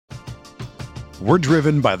We're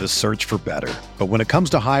driven by the search for better. But when it comes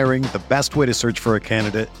to hiring, the best way to search for a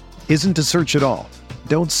candidate isn't to search at all.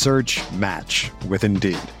 Don't search, match with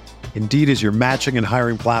Indeed. Indeed is your matching and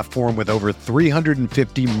hiring platform with over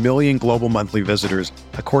 350 million global monthly visitors,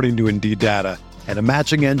 according to Indeed data, and a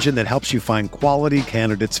matching engine that helps you find quality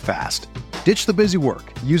candidates fast. Ditch the busy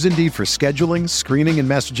work. Use Indeed for scheduling, screening, and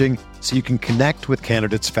messaging so you can connect with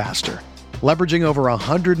candidates faster. Leveraging over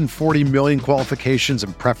 140 million qualifications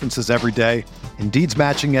and preferences every day, Indeed's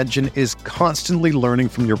matching engine is constantly learning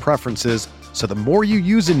from your preferences, so the more you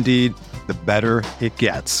use Indeed, the better it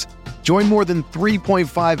gets. Join more than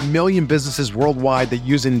 3.5 million businesses worldwide that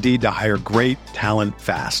use Indeed to hire great talent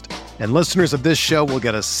fast. And listeners of this show will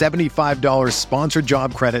get a $75 sponsored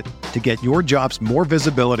job credit to get your jobs more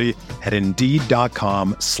visibility at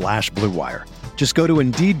Indeed.com/Blue Wire. Just go to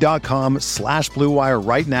Indeed.com/Blue Wire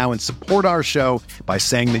right now and support our show by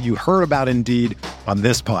saying that you heard about Indeed on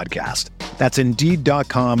this podcast. That's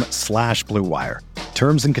Indeed.com/Blue Wire.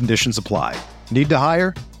 Terms and conditions apply. Need to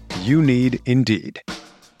hire? You need Indeed.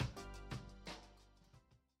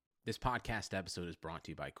 This podcast episode is brought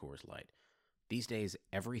to you by Coors Light. These days,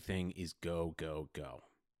 everything is go, go, go.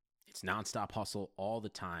 It's nonstop hustle all the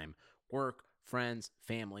time. Work, friends,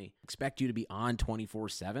 family, expect you to be on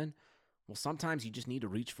 24/7. Well, sometimes you just need to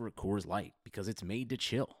reach for a Coors Light because it's made to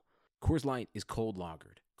chill. Coors Light is cold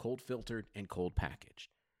lagered, cold filtered, and cold packaged.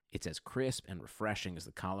 It's as crisp and refreshing as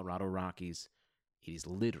the Colorado Rockies. It is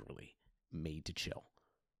literally made to chill.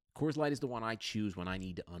 Coors Light is the one I choose when I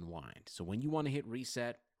need to unwind. So when you want to hit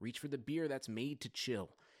reset, reach for the beer that's made to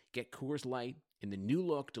chill. Get Coors Light in the new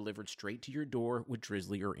look delivered straight to your door with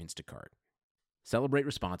Drizzly or Instacart. Celebrate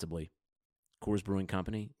responsibly. Coors Brewing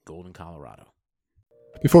Company, Golden, Colorado.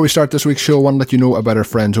 Before we start this week's show, I want to let you know about our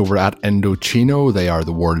friends over at Indochino. They are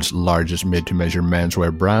the world's largest made-to-measure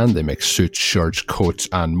menswear brand. They make suits, shirts, coats,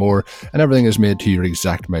 and more, and everything is made to your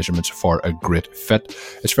exact measurements for a great fit.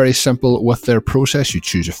 It's very simple with their process. You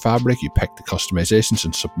choose a fabric, you pick the customizations,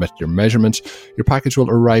 and submit your measurements. Your package will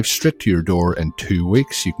arrive straight to your door in 2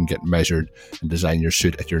 weeks. You can get measured and design your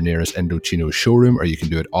suit at your nearest Indochino showroom, or you can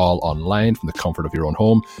do it all online from the comfort of your own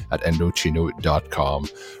home at Indochino.com.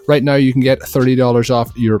 Right now, you can get $30 off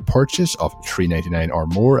your purchase of $3.99 or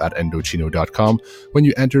more at Indochino.com when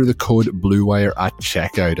you enter the code BLUEWIRE at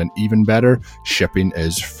checkout, and even better, shipping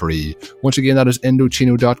is free. Once again, that is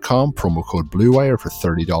Indochino.com, promo code BLUEWIRE for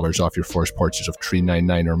 $30 off your first purchase of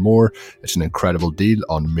 $3.99 or more. It's an incredible deal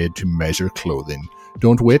on made-to-measure clothing.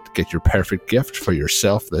 Don't wait, get your perfect gift for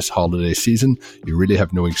yourself this holiday season. You really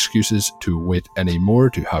have no excuses to wait anymore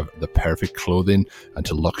to have the perfect clothing and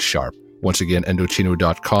to look sharp. Once again,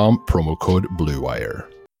 Indochino.com, promo code BLUEWIRE.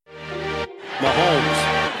 Mahomes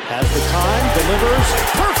has the time, delivers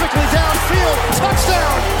perfectly downfield,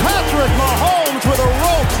 touchdown, Patrick Mahomes with a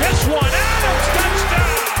rope. This one, Adams,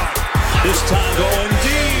 touchdown! This time going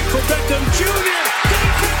deep for Beckham Jr. Did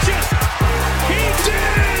he catch it? He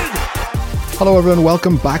did! Hello everyone,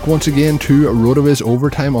 welcome back once again to RotoViz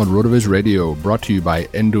Overtime on RotoViz Radio, brought to you by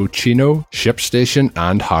Indochino, ShipStation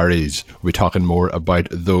and Harry's. We'll be talking more about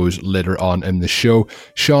those later on in the show.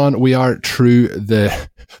 Sean, we are through the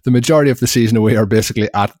majority of the season. We are basically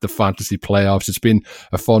at the fantasy playoffs. It's been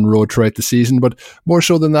a fun road throughout the season, but more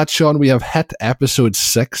so than that, Sean, we have hit episode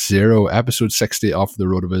 60 of the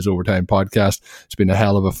RotoViz Overtime podcast. It's been a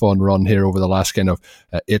hell of a fun run here over the last kind of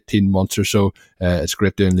 18 months or so. It's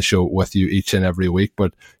great doing the show with you each and every week.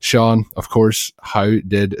 But Sean, of course, how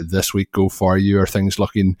did this week go for you? Are things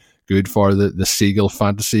looking good for the Seagull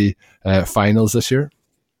Fantasy finals this year?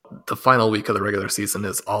 The final week of the regular season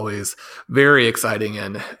is always very exciting,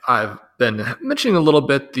 and I've been mentioning a little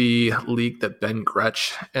bit the league that Ben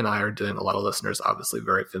Gretsch and I are doing. A lot of listeners obviously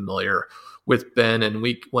very familiar with Ben, and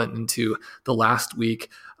we went into the last week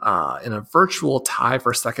in a virtual tie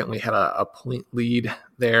for second. We had a point lead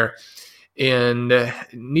there, and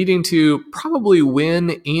needing to probably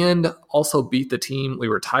win and also beat the team we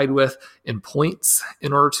were tied with in points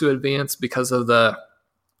in order to advance because of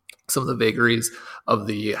some of the vagaries of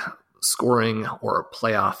the scoring or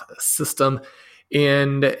playoff system.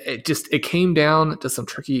 And it came down to some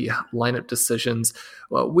tricky lineup decisions.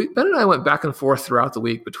 Well, Ben and I went back and forth throughout the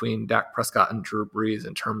week between Dak Prescott and Drew Brees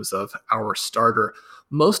in terms of our starter.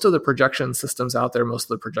 Most of the projection systems out there, most of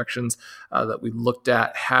the projections that we looked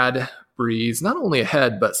at had Brees not only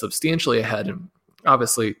ahead, but substantially ahead. And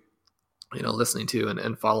obviously, listening to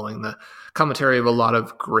and following the commentary of a lot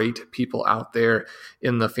of great people out there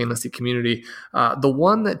in the fantasy community. The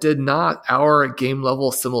one that did not, our game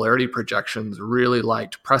level similarity projections really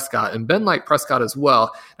liked Prescott, and Ben liked Prescott as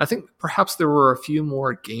well. I think perhaps there were a few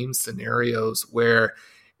more game scenarios where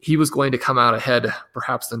he was going to come out ahead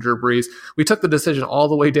perhaps than Drew Brees. We took the decision all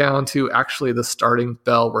the way down to actually the starting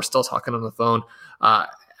bell. We're still talking on the phone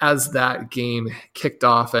as that game kicked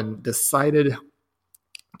off, and decided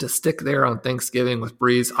to stick there on Thanksgiving with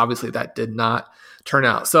Brees. Obviously, that did not turn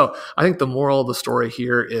out. So I think the moral of the story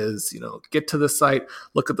here is, get to the site,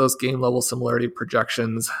 look at those game level similarity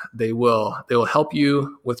projections. They will help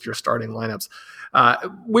you with your starting lineups.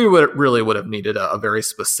 We would have needed a very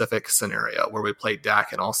specific scenario where we played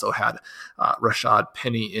Dak and also had Rashad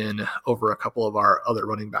Penny in over a couple of our other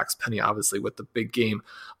running backs. Penny, obviously, with the big game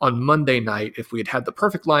on Monday night. If we had had the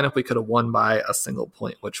perfect lineup, we could have won by a single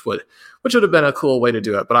point, which would have been a cool way to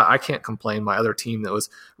do it. But I can't complain. My other team that was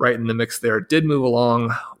right in the mix there did move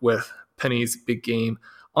along with Penny's big game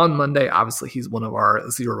on Monday. Obviously, he's one of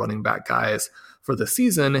our 0 running back guys for the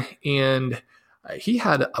season, and he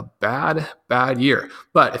had a bad year.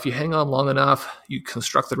 But if you hang on long enough, you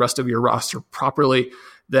construct the rest of your roster properly,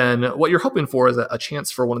 then what you're hoping for is a chance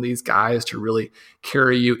for one of these guys to really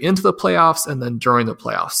carry you into the playoffs and then during the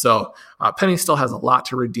playoffs. So Penny still has a lot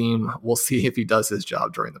to redeem. We'll see if he does his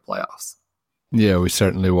job during the playoffs. Yeah, we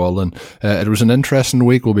certainly will. And it was an interesting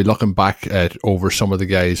week. We'll be looking back at over some of the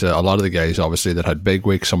guys, a lot of the guys, obviously, that had big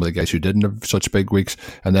weeks, some of the guys who didn't have such big weeks,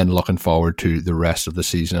 and then looking forward to the rest of the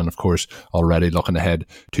season. And, of course, already looking ahead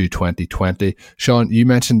to 2020. Sean, you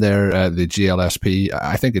mentioned there the GLSP.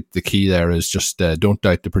 I think the key there is just don't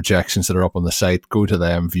doubt the projections that are up on the site. Go to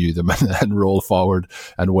them, view them, and roll forward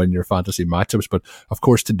and win your fantasy matchups. But, of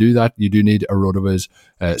course, to do that, you do need a RotoViz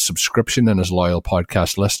subscription. And as a loyal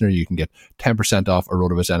podcast listener, you can get 10% off a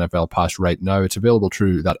RotoViz NFL Pass right now. It's available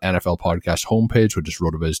through that NFL Podcast homepage, which is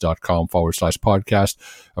rotoviz.com/podcast.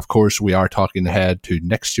 Of course, we are talking ahead to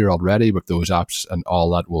next year already, but those apps and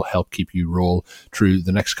all that will help keep you roll through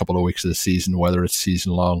the next couple of weeks of the season, whether it's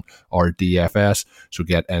season long or DFS. So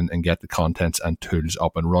get in and get the contents and tools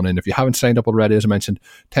up and running. If you haven't signed up already, as I mentioned,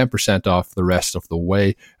 10% off the rest of the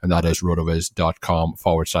way, and that is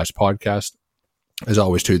rotoviz.com/podcast. As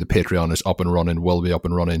always, too, the Patreon is up and running, will be up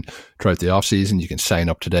and running throughout the off-season. You can sign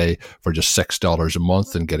up today for just $6 a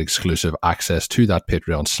month and get exclusive access to that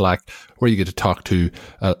Patreon Slack, where you get to talk to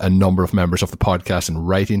a number of members of the podcast and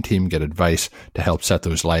writing team, get advice to help set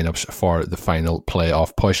those lineups for the final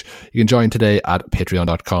playoff push. You can join today at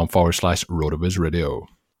patreon.com/RotoVizRadio.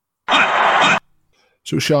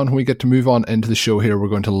 So, Sean, when we get to move on into the show here, we're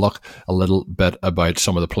going to look a little bit about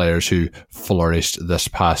some of the players who flourished this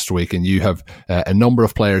past week. And you have a number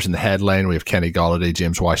of players in the headline. We have Kenny Golladay,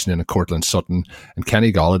 James Washington, and Courtland Sutton. And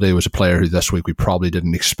Kenny Golladay was a player who this week we probably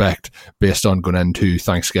didn't expect, based on going into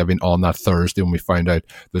Thanksgiving on that Thursday when we found out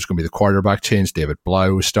there's going to be the quarterback change. David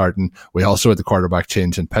Blau was starting. We also had the quarterback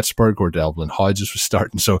change in Pittsburgh, where Delvin Hodges was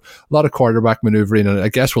starting. So a lot of quarterback maneuvering. And I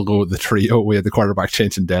guess we'll go with the trio. We had the quarterback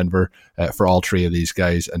change in Denver for all three of these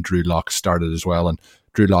guys, and Drew Lock started as well. And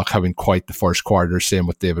Drew Lock having quite the first quarter, same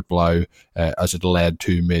with David Blau, as it led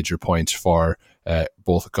to major points for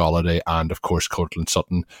both Golladay and, of course, Courtland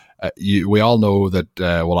Sutton. We all know that,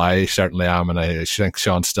 well, I certainly am, and I think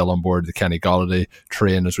Sean's still on board the Kenny Golladay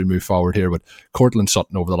train as we move forward here. But Courtland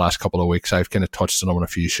Sutton, over the last couple of weeks, I've kind of touched on him on a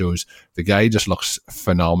few shows. The guy just looks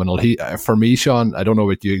phenomenal. He, for me, Sean, I don't know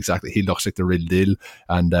about you exactly, he looks like the real deal.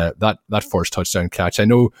 And that first touchdown catch, I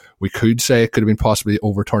know we could say it could have been possibly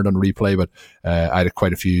overturned on replay, but I had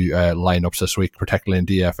quite a few lineups this week, particularly in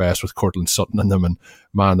DFS with Courtland Sutton in them, and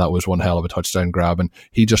man, that was one hell of a touchdown grab. And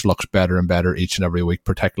he just looks better and better each and every week,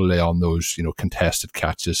 particularly on those, contested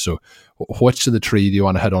catches. So which of the three do you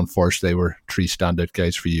want to head on first? They were three standout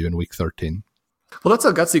guys for you in week 13. Well, that's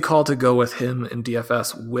a gutsy call to go with him in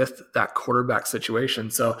DFS with that quarterback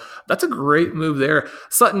situation. So that's a great move there.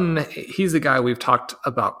 Sutton, he's a guy we've talked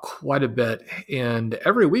about quite a bit, and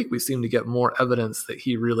every week we seem to get more evidence that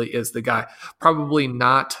he really is the guy. Probably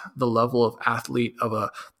not the level of athlete of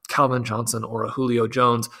a Calvin Johnson or a Julio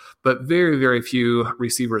Jones, but very, very few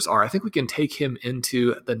receivers are. I think we can take him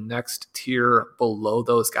into the next tier below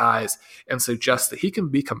those guys and suggest that he can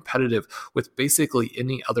be competitive with basically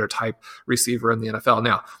any other type receiver in the NFL.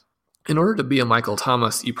 Now, in order to be a Michael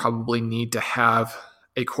Thomas, you probably need to have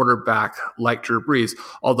a quarterback like Drew Brees,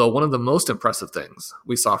 although one of the most impressive things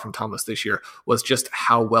we saw from Thomas this year was just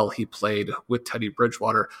how well he played with Teddy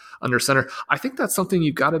Bridgewater under center. I think that's something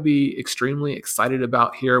you've got to be extremely excited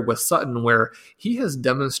about here with Sutton, where he has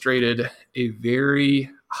demonstrated a very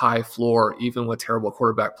high floor, even with terrible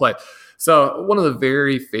quarterback play. So one of the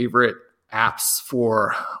very favorite apps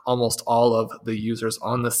for almost all of the users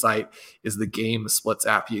on the site is the Game Splits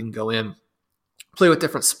app. You can go in, play with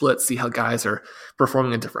different splits, see how guys are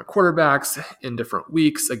performing in different quarterbacks in different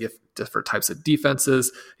weeks, different types of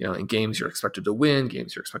defenses, in games you're expected to win,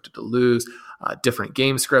 games you're expected to lose, different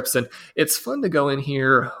game scripts. And it's fun to go in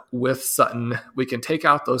here with Sutton. We can take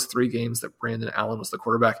out those 3 games that Brandon Allen was the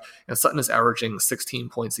quarterback, and Sutton is averaging 16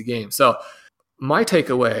 points a game. So my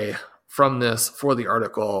takeaway from this for the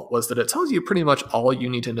article was that it tells you pretty much all you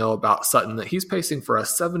need to know about Sutton, that he's pacing for a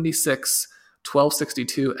 76,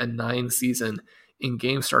 1262, and 9 season in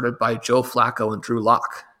games started by Joe Flacco and Drew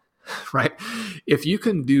Lock, right? If you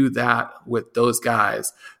can do that with those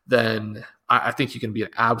guys, then I think you can be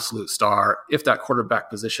an absolute star if that quarterback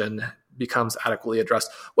position becomes adequately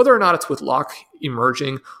addressed, whether or not it's with Lock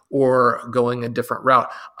emerging or going a different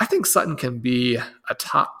route. I think Sutton can be a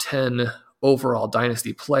top 10 overall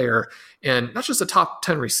dynasty player, and not just a top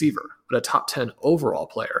 10 receiver, but a top 10 overall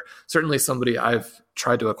player. Certainly somebody I've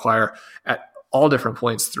tried to acquire at all different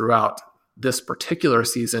points throughout this particular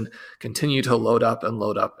season, continue to load up and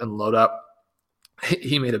load up and load up.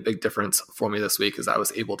 He made a big difference for me this week as I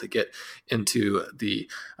was able to get into the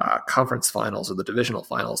conference finals or the divisional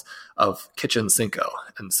finals of Kitchen Cinco.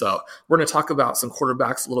 And so we're going to talk about some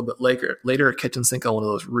quarterbacks a little bit later. Kitchen Cinco, one of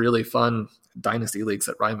those really fun dynasty leagues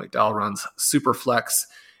that Ryan McDowell runs, super flex,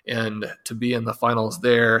 and to be in the finals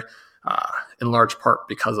there in large part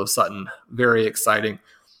because of Sutton, very exciting.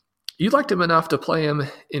 You liked him enough to play him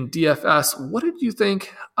in DFS. What did you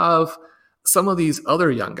think of some of these other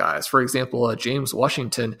young guys? For example, James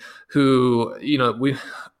Washington, who, we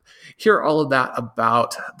hear all of that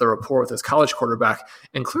about the rapport with his college quarterback,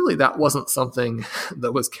 and clearly that wasn't something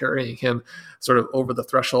that was carrying him sort of over the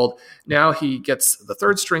threshold. Now he gets the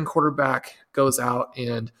 3rd string quarterback, goes out,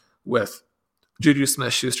 and with Juju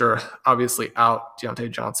Smith-Schuster obviously out, Deontay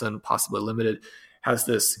Johnson possibly limited, has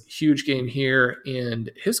this huge game here,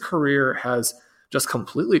 and his career has just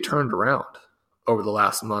completely turned around over the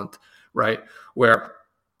last month, right? Where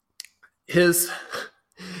his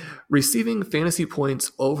receiving fantasy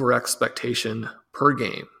points over expectation per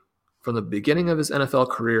game from the beginning of his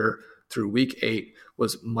NFL career through week 8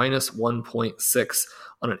 was minus 1.6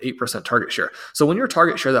 on an 8% target share. So when your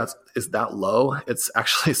target share is that low, it's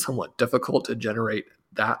actually somewhat difficult to generate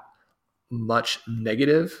that much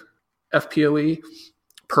negative FPOE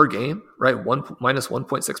per game, right? Minus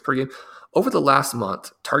 1.6 per game. Over the last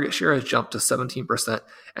month, target share has jumped to 17%,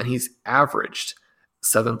 and he's averaged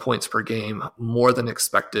 7 points per game, more than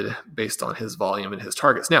expected based on his volume and his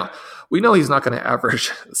targets. Now, we know he's not going to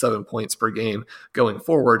average 7 points per game going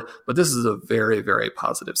forward, but this is a very, very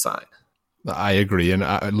positive sign. I agree. And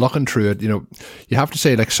looking through it, you have to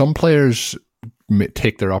say, like, some players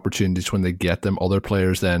take their opportunities when they get them. Other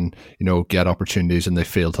players then, get opportunities and they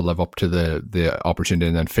fail to live up to the opportunity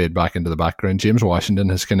and then fade back into the background. James Washington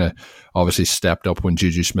has kind of obviously stepped up when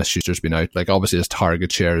Juju Smith-Schuster's been out. Like, obviously his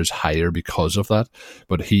target share is higher because of that,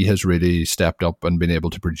 but he has really stepped up and been able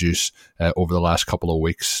to produce over the last couple of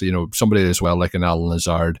weeks. Somebody as well like an Alan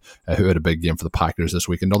Lazard who had a big game for the Packers this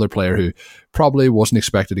week. Another player who probably wasn't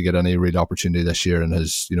expected to get any real opportunity this year and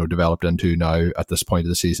has, developed into now at this point of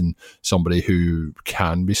the season somebody who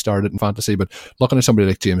can be started in fantasy. But looking at somebody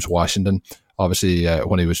like James Washington, obviously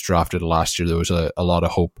when he was drafted last year, there was a lot of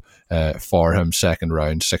hope for him. 2nd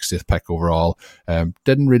round, 60th pick overall.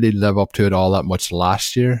 Didn't really live up to it all that much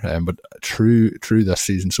last year, but through this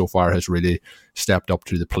season so far has really stepped up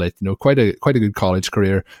to the plate. Quite a good college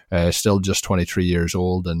career. Still just 23 years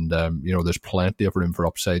old, and there's plenty of room for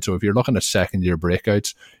upside. So if you're looking at 2nd-year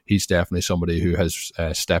breakouts, he's definitely somebody who has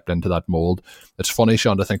stepped into that mold. It's funny,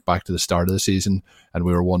 Sean, to think back to the start of the season, and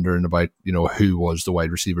we were wondering about who was the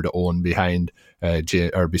wide receiver to own behind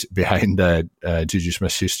Juju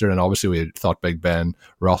Smith-Schuster, and obviously we thought Big Ben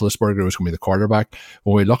Roethlisberger was going to be the quarterback.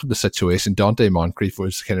 When we look at the situation, Dante Moncrief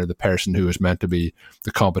was kind of the person who was meant to be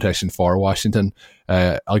the competition for Washington.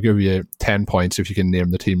 I'll give you 10 points if you can name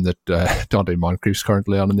the team that Dante Moncrief's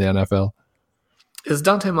currently on in the NFL. Is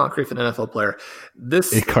Dante Moncrief an NFL player? The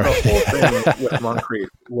whole thing with Moncrief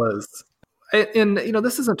was, and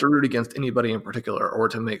this isn't to root against anybody in particular or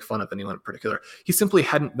to make fun of anyone in particular. He simply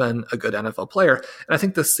hadn't been a good NFL player. And I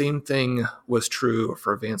think the same thing was true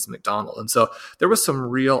for Vance McDonald. And so there was some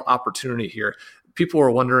real opportunity here. People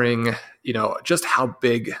were wondering, just how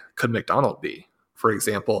big could McDonald be, for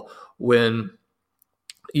example, when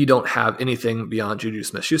you don't have anything beyond Juju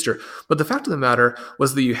Smith-Schuster. But the fact of the matter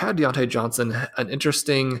was that you had Deontay Johnson, an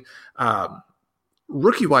interesting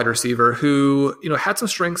rookie wide receiver who, had some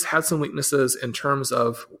strengths, had some weaknesses in terms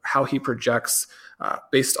of how he projects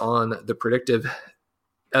based on the predictive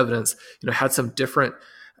evidence, had some different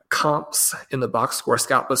comps in the box score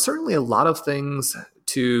scout, but certainly a lot of things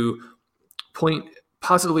to point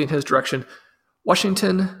positively in his direction.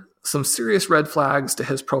 Washington, some serious red flags to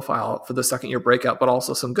his profile for the second-year breakout, but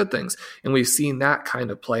also some good things. And we've seen that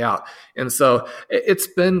kind of play out. And so it's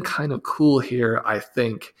been kind of cool here, I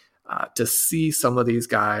think, to see some of these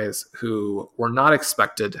guys who were not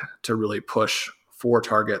expected to really push for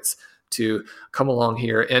targets to come along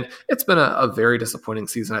here. And it's been a very disappointing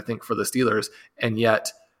season, I think, for the Steelers. And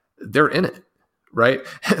yet they're in it, right?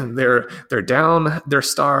 they're down their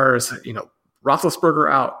stars,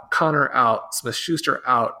 Roethlisberger out, Connor out, Smith-Schuster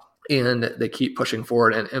out, and they keep pushing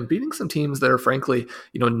forward and beating some teams that are frankly,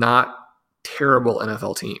 not terrible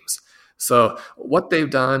NFL teams. So what they've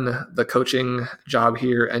done, the coaching job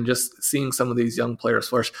here, and just seeing some of these young players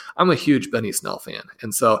flourish, I'm a huge Benny Snell fan.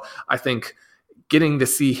 And so I think getting to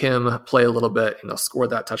see him play a little bit, score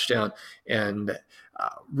that touchdown, and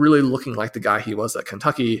really looking like the guy he was at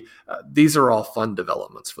Kentucky, these are all fun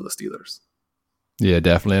developments for the Steelers. Yeah,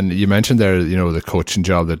 definitely. And you mentioned there, the coaching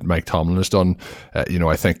job that Mike Tomlin has done.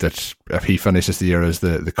 I think that if he finishes the year as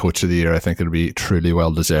the coach of the year, I think it'll be truly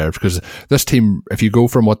well deserved, because this team, if you go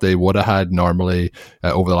from what they would have had normally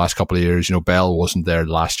over the last couple of years, Bell wasn't there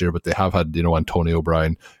last year, but they have had, Antonio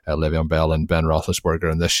Brown, Le'Veon Bell, and Ben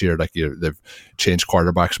Roethlisberger. And this year, they've changed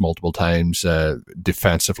quarterbacks multiple times.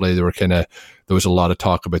 Defensively, there was a lot of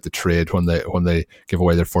talk about the trade when they give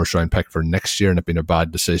away their first round pick for next year, and it's been a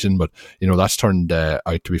bad decision. But that's turned out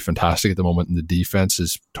to be fantastic at the moment, and the defense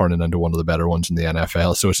is turning into one of the better ones in the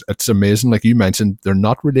NFL. So it's amazing. Like you mentioned, they're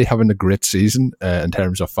not really having a great season in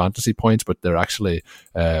terms of fantasy points, but they're actually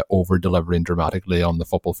over delivering dramatically on the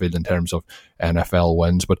football field in terms of NFL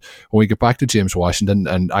wins. But when we get back to James Washington,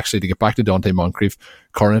 and actually to get back to Dante Moncrief,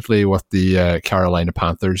 currently with the Carolina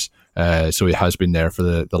Panthers. So he has been there for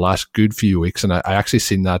the last good few weeks, and I actually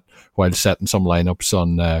seen that while setting some lineups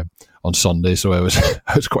on Sunday, so I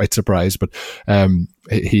was quite surprised. But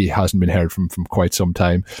he hasn't been heard from quite some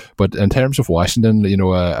time. But in terms of Washington,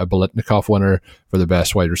 a Biletnikoff winner for the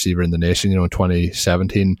best wide receiver in the nation, in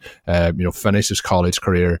 2017, finished his college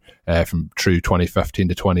career from 2015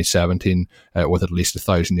 to 2017 with at least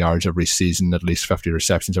 1,000 yards every season, at least 50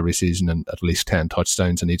 receptions every season, and at least 10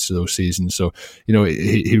 touchdowns in each of those seasons. So,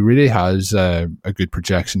 he really has a good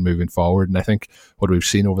projection moving forward. And I think what we've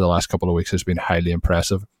seen over the last couple of weeks has been highly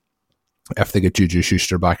impressive. If they get Juju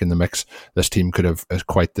Schuster back in the mix, this team could have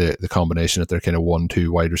quite the combination at their kind of 1-2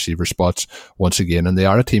 wide receiver spots once again. And they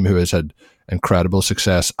are a team who has had incredible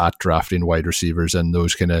success at drafting wide receivers in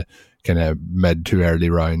those kind of mid to early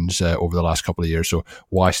rounds over the last couple of years. So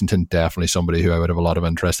Washington, definitely somebody who I would have a lot of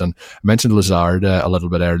interest in. I mentioned Lazard a little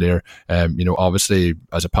bit earlier. Obviously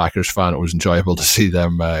as a Packers fan, it was enjoyable to see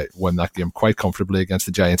them win that game quite comfortably against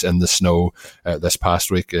the Giants in the snow this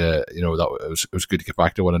past week. It was good to get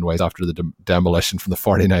back to winning ways after the demolition from the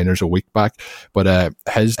 49ers a week back. But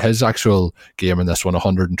his actual game in this one,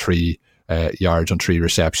 103 yards on 3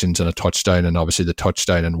 receptions and a touchdown, and obviously the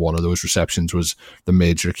touchdown in one of those receptions was the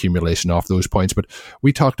major accumulation of those points. But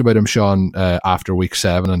we talked about him, Sean, after week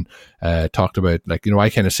 7, and talked about, I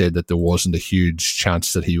kind of said that there wasn't a huge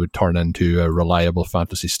chance that he would turn into a reliable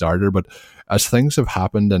fantasy starter, but as things have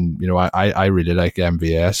happened, and I really like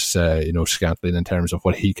MVS, Scantling in terms of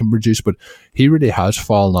what he can produce, but he really has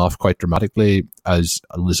fallen off quite dramatically as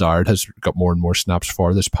Lazard has got more and more snaps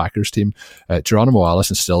for this Packers team. Geronimo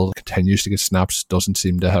Allison still continues to get snaps, doesn't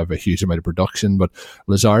seem to have a huge amount of production, but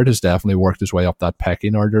Lazard has definitely worked his way up that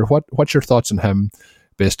pecking order. What's your thoughts on him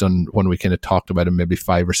based on when we kind of talked about him maybe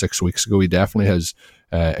 5 or 6 weeks ago? He definitely has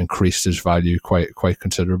increased his value quite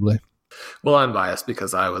considerably. Well, I'm biased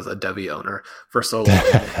because I was a Debbie owner for so long.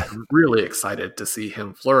 I'm really excited to see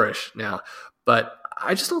him flourish now, but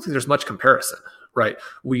I just don't think there's much comparison, right?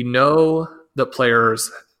 We know that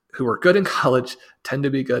players who are good in college tend to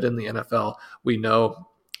be good in the NFL. We know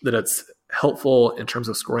that it's helpful in terms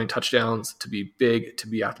of scoring touchdowns, to be big, to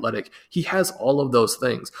be athletic. He has all of those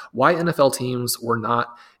things. Why NFL teams were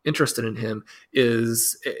not interested in him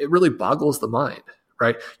it really boggles the mind,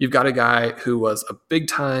 right? You've got a guy who was a big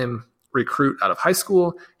time recruit out of high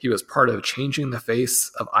school. He was part of changing the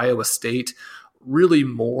face of Iowa State, really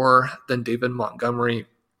more than David Montgomery.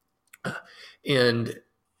 And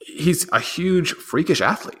he's a huge, freakish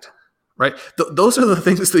athlete, right? Those are the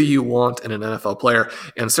things that you want in an NFL player.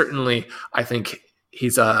 And certainly, I think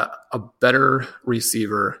he's a better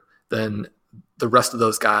receiver than the rest of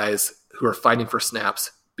those guys who are fighting for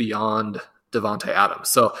snaps beyond Davante Adams.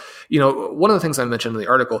 So, one of the things I mentioned in the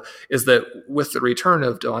article is that with the return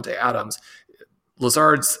of Davante Adams,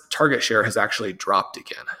 Lazard's target share has actually dropped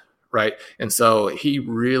again, right? And so he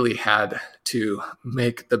really had to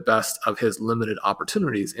make the best of his limited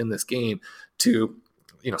opportunities in this game to,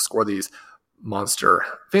 score these monster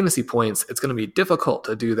fantasy points, it's going to be difficult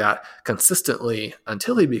to do that consistently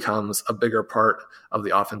until he becomes a bigger part of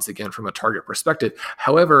the offense again from a target perspective.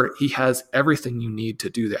 However, he has everything you need to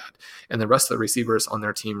do that, and the rest of the receivers on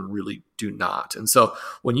their team really do not. And so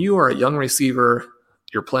when you are a young receiver,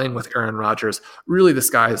 you're playing with Aaron Rodgers, really the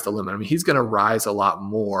sky is the limit. I mean, he's going to rise a lot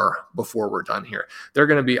more before we're done here. There are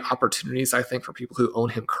going to be opportunities, I think, for people who own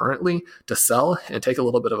him currently to sell and take a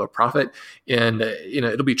little bit of a profit. And,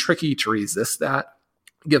 it'll be tricky to resist that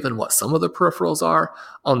given what some of the peripherals are.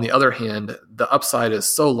 On the other hand, the upside is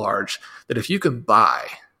so large that if you can buy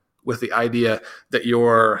with the idea that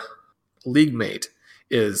your league mate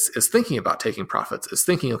is thinking about taking profits, is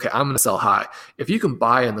thinking, okay, I'm going to sell high. If you can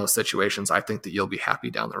buy in those situations, I think that you'll be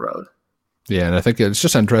happy down the road. Yeah, and I think it's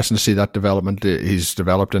just interesting to see that development he's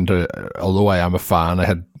developed into. Although I am a fan, I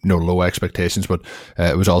had no low expectations, but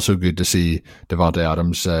it was also good to see Devontae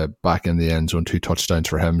Adams back in the end zone, 2 touchdowns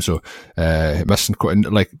for him. So missing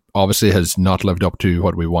obviously has not lived up to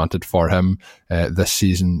what we wanted for him this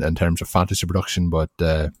season in terms of fantasy production, but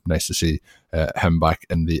nice to see him back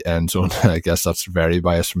in the end zone. I guess that's very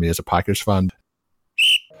biased for me as a Packers fan.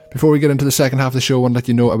 Before we get into the second half of the show, I want to let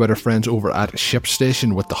you know about our friends over at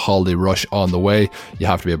ShipStation. With the holiday rush on the way, you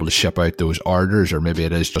have to be able to ship out those orders, or maybe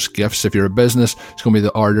it is just gifts. If you're a business, it's going to be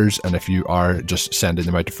the orders, and if you are just sending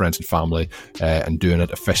them out to friends and family and doing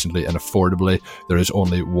it efficiently and affordably, there is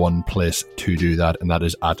only one place to do that, and that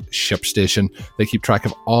is at ShipStation. They keep track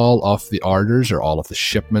of all of the orders or all of the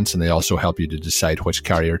shipments, and they also help you to decide which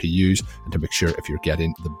carrier to use and to make sure if you're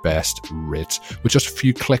getting the best rates. With just a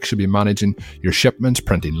few clicks, you'll be managing your shipments,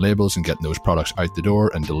 printing labels, and getting those products out the door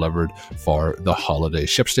and delivered for the holiday.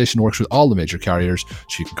 ShipStation works with all the major carriers,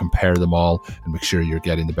 so you can compare them all and make sure you're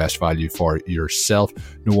getting the best value for yourself.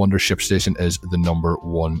 No wonder ShipStation is the number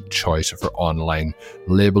one choice for online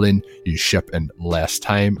labeling. You ship in less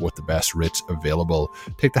time with the best rates available.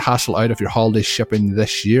 Take the hassle out of your holiday shipping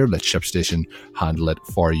this year. Let ShipStation handle it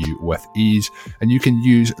for you with ease. And you can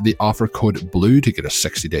use the offer code BLUE to get a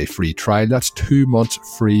 60-day free trial. That's 2 months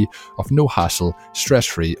free of no hassle,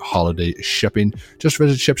 stress-free holiday shipping. Just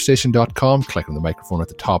visit ShipStation.com, click on the microphone at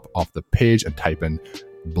the top of the page and type in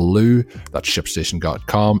BLUE. That's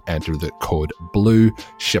ShipStation.com. Enter the code BLUE.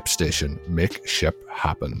 ShipStation. Make ship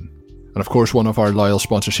happen. And of course, one of our loyal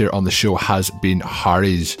sponsors here on the show has been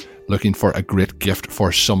Harry's. Looking for a great gift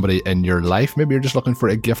for somebody in your life? Maybe you're just looking for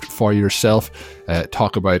a gift for yourself.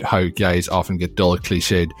 Talk about how guys often get dull,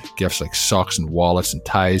 cliched gifts like socks and wallets and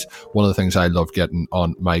ties. One of the things I love getting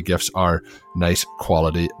on my gifts are nice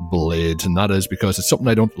quality blades, and that is because it's something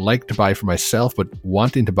I don't like to buy for myself, but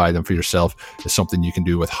wanting to buy them for yourself is something you can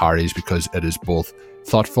do with Harry's, because it is both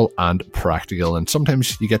thoughtful and practical, and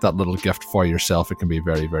sometimes you get that little gift for yourself. It can be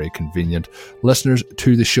very, very convenient. Listeners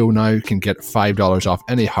to the show now can get $5 off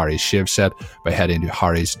any Harry's shave set by heading to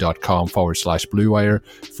harrys.com/bluewire.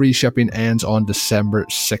 Free shipping ends on December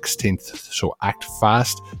 16th, so act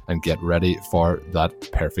fast and get ready for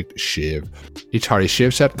that perfect shave. Each Harry's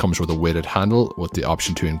shave set comes with a weighted handle with the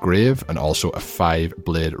option to engrave, and also a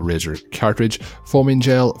 5-blade razor cartridge, foaming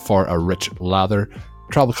gel for a rich lather,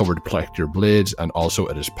 travel cover to protect your blades, and also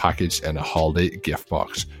it is packaged in a holiday gift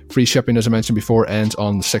box. Free shipping, as I mentioned before, ends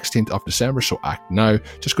on the 16th of December, so act now.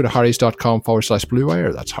 Just go to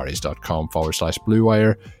harrys.com/bluewire. That's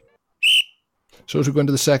harrys.com/bluewire. So as we go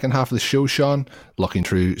into the second half of the show, Sean, looking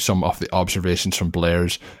through some of the observations from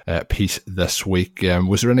Blair's piece this week,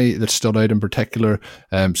 was there any that stood out in particular?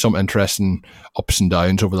 Some interesting ups and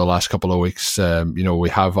downs over the last couple of weeks. We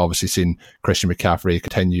have obviously seen Christian McCaffrey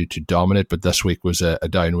continue to dominate, but this week was a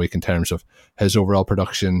down week in terms of his overall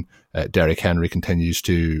production. Derrick Henry continues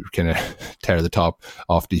to kind of tear the top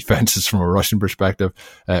off defenses from a rushing perspective.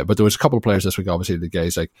 But there was a couple of players this week, obviously the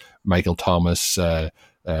guys like Michael Thomas,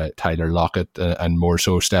 Tyler Lockett, and more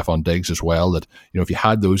so Stephon Diggs as well, that if you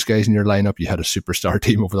had those guys in your lineup, you had a superstar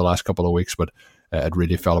team over the last couple of weeks, but it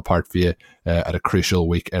really fell apart for you at a crucial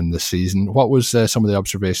week in the season. What was some of the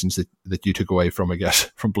observations that you took away from, I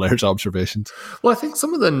guess, from Blair's observations? Well, I think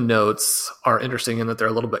some of the notes are interesting in that they're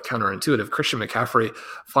a little bit counterintuitive. Christian McCaffrey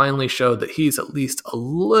finally showed that he's at least a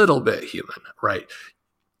little bit human, right?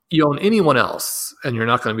 You own anyone else, and you're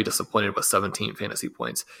not going to be disappointed with 17 fantasy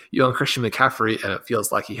points. You own Christian McCaffrey, and it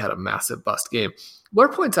feels like he had a massive bust game. Blair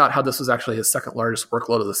points out how this was actually his second largest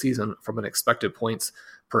workload of the season from an expected points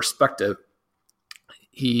perspective.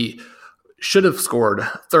 He should have scored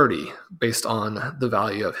 30 based on the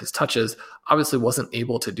value of his touches. Obviously wasn't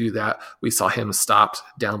able to do that. We saw him stopped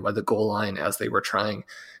down by the goal line as they were trying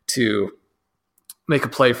to make a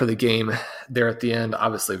play for the game there at the end.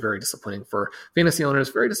 Obviously very disappointing for fantasy owners,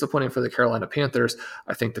 very disappointing for the Carolina Panthers.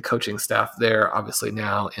 I think the coaching staff there obviously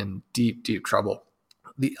now in deep, deep trouble.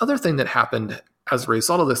 The other thing that happened as a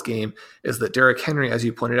result of this game is that Derrick Henry, as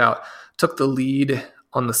you pointed out, took the lead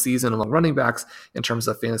on the season among running backs in terms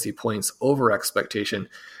of fantasy points over expectation.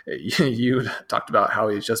 You talked about how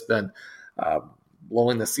he's just been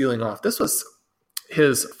blowing the ceiling off. This was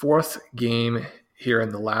his fourth game here in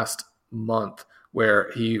the last month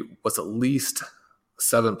where he was at least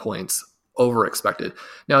 7 points over expected.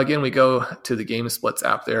 Now, again, we go to the Game Splits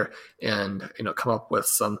app there and come up with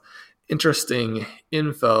some interesting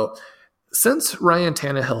info. Since Ryan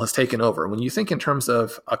Tannehill has taken over, when you think in terms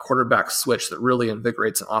of a quarterback switch that really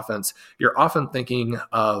invigorates an offense, you're often thinking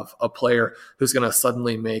of a player who's going to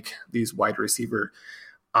suddenly make these wide receiver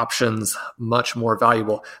options much more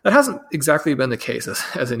valuable. That hasn't exactly been the case,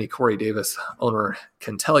 as any Corey Davis owner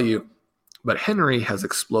can tell you, but Henry has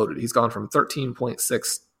exploded. He's gone from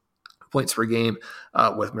 13.6 points per game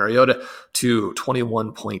with Mariota to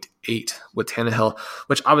 21.8 with Tannehill,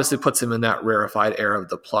 which obviously puts him in that rarefied air of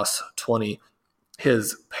the plus 20.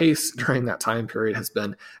 His pace during that time period has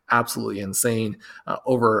been absolutely insane.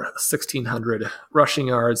 Over 1,600 rushing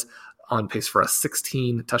yards, on pace for a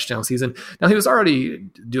 16 touchdown season. Now, he was already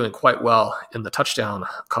doing quite well in the touchdown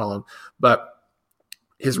column, but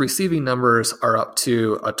his receiving numbers are up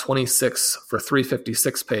to a 26 for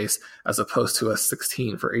 356 pace as opposed to a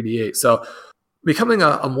 16 for 88. So becoming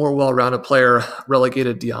a more well-rounded player,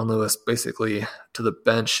 relegated Dion Lewis basically to the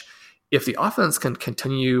bench. If the offense can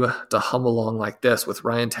continue to hum along like this with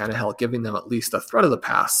Ryan Tannehill giving them at least a threat of the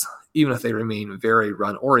pass, even if they remain very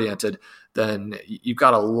run-oriented, then you've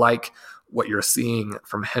got to like what you're seeing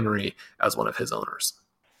from Henry as one of his owners.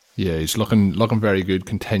 Yeah, he's looking very good.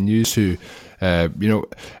 Continues to,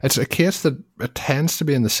 it's a case that it tends to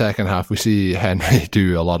be in the second half. We see Henry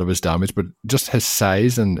do a lot of his damage, but just his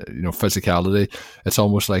size and physicality, it's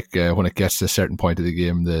almost like when it gets to a certain point of the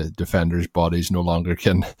game, the defenders' bodies no longer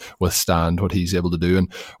can withstand what he's able to do.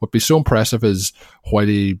 And what'd be so impressive is while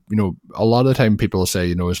he, a lot of the time people will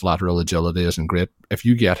say, his lateral agility isn't great. If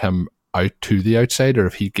you get him out to the outside, or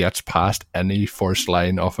if he gets past any first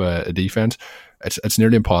line of a defense, it's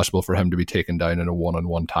nearly impossible for him to be taken down in a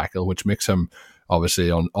one-on-one tackle, which makes him obviously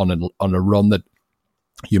on a run that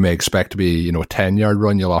you may expect to be, a 10-yard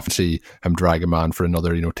run. You'll often see him drag a man for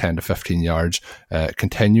another, 10 to 15 yards,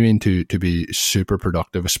 continuing to be super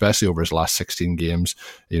productive, especially over his last 16 games.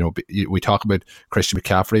 We talk about Christian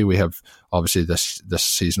McCaffrey. We have obviously this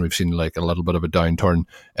season we've seen like a little bit of a downturn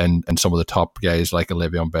in some of the top guys like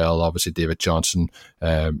Le'Veon Bell, obviously David Johnson.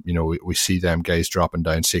 We see them guys dropping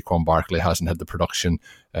down. Saquon Barkley hasn't had the production.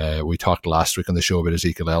 We talked last week on the show about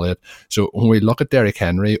Ezekiel Elliott. So when we look at Derrick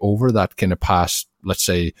Henry over that kind of past, let's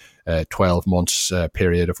say 12 months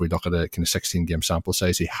period, if we look at a kind of 16 game sample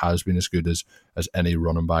size, he has been as good as any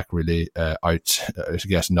running back really out, I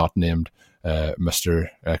guess not named Mr.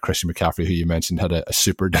 Christian McCaffrey, who you mentioned had a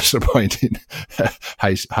super disappointing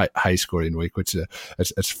high scoring week, which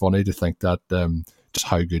it's funny to think that just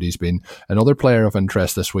how good he's been. Another player of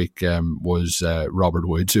interest this week was Robert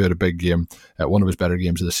Woods, who had a big game, one of his better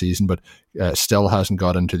games of the season, but still hasn't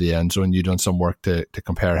got into the end zone. You've done some work to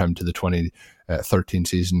compare him to the 2013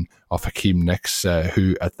 season of Hakeem Nicks,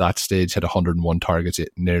 who at that stage had 101 targets,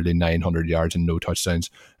 nearly 900 yards and no touchdowns.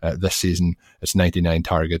 This season, it's 99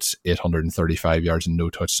 targets, 835 yards and no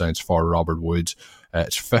touchdowns for Robert Woods.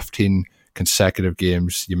 It's 15 consecutive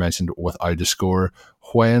games, you mentioned, without a score.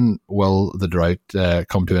 When will the drought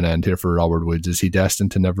come to an end here for Robert Woods? Is he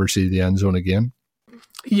destined to never see the end zone again?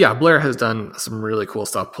 Yeah, Blair has done some really cool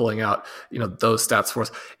stuff pulling out, those stats for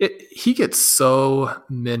us. He gets so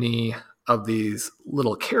many of these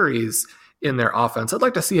little carries in their offense. I'd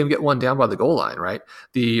like to see him get one down by the goal line, right?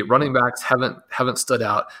 The running backs haven't stood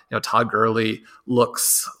out. Todd Gurley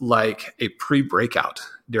looks like a pre-breakout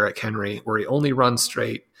Derrick Henry, where he only runs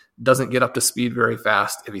straight, doesn't get up to speed very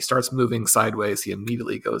fast. If he starts moving sideways, he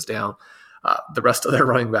immediately goes down. The rest of their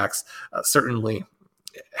running backs certainly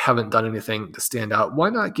haven't done anything to stand out. Why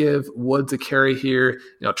not give Woods a carry here?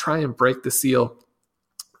 Try and break the seal.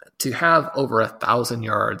 To have over 1,000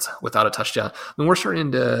 yards without a touchdown, we're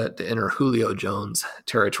starting to enter Julio Jones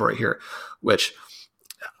territory here, which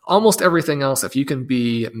almost everything else, if you can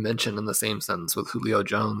be mentioned in the same sentence with Julio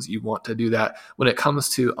Jones, you want to do that. When it comes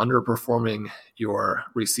to underperforming your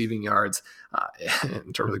receiving yards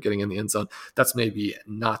in terms of getting in the end zone, that's maybe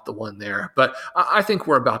not the one there. But I think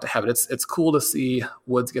we're about to have it. It's cool to see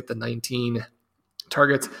Woods get the 19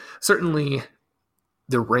 targets. Certainly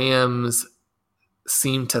the Rams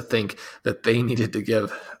seem to think that they needed to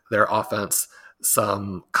give their offense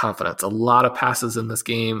some confidence. A lot of passes in this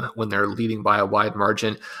game when they're leading by a wide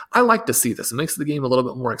margin. I like to see this. It makes the game a little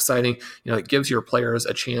bit more exciting. It gives your players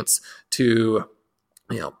a chance to,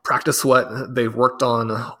 practice what they've worked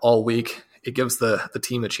on all week. It gives the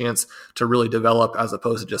team a chance to really develop as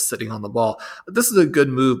opposed to just sitting on the ball. This is a good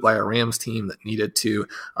move by a Rams team that needed to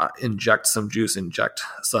inject some juice, inject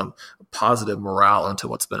some positive morale into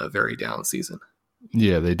what's been a very down season.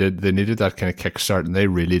 Yeah, they did. They needed that kind of kickstart, and they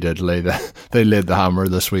really did they laid the hammer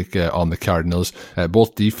this week on the Cardinals,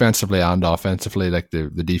 both defensively and offensively. Like the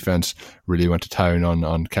defense really went to town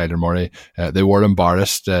on Kyler Murray. They were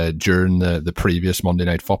embarrassed during the previous Monday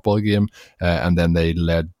Night Football game, and then they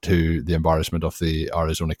led to the embarrassment of the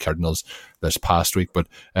Arizona Cardinals this past week. But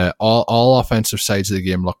all offensive sides of the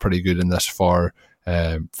game look pretty good in this for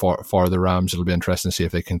the Rams. It'll be interesting to see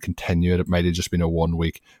if they can continue it. It might have just been a 1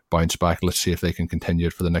 week bounce back. Let's see if they can continue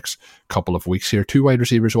it for the next couple of weeks here. 2 wide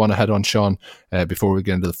receivers I want to head on, Sean, before we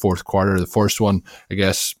get into the fourth quarter. The first one, I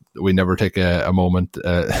guess we never take a moment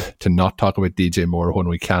to not talk about DJ Moore when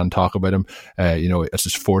we can talk about him. It's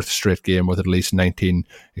his 4th straight game with at least 19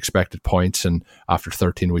 expected points, and after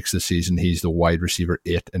 13 weeks of the season, he's the wide receiver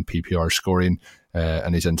 8 in PPR scoring.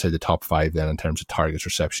 And he's inside the top 5 then in terms of targets,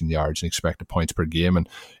 reception yards, and expected points per game. And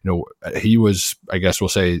he was, I guess we'll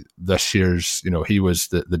say, this year's, he was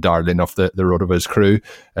the darling of the RotoViz crew.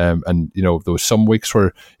 And there was some weeks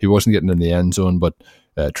where he wasn't getting in the end zone, but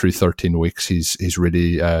through 13 weeks, he's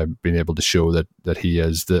really been able to show that he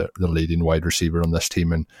is the leading wide receiver on this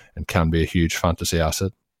team and can be a huge fantasy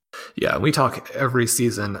asset. Yeah, we talk every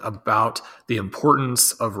season about the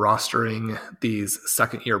importance of rostering these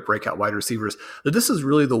second-year breakout wide receivers, that this is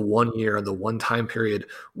really the 1 year, the one time period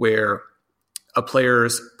where a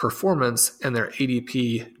player's performance and their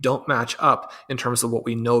ADP don't match up in terms of what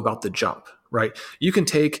we know about the jump, right? You can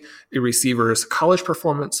take a receiver's college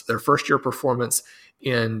performance, their first-year performance,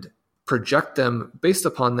 and project them based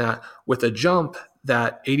upon that with a jump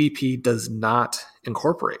that ADP does not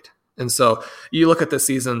incorporate. And so you look at this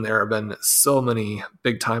season, there have been so many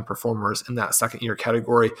big-time performers in that second-year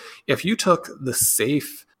category. If you took the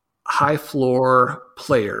safe, high-floor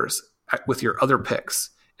players with your other picks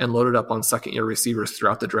and loaded up on second-year receivers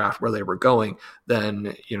throughout the draft where they were going,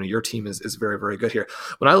 then your team is very, very good here.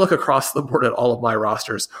 When I look across the board at all of my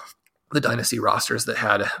rosters, the dynasty rosters that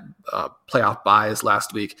had playoff buys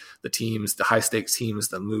last week, the high-stakes teams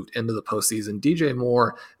that moved into the postseason, DJ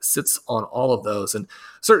Moore sits on all of those. And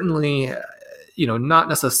certainly, not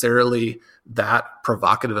necessarily that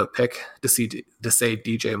provocative a pick to say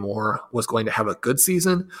DJ Moore was going to have a good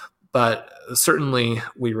season, but certainly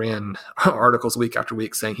we ran articles week after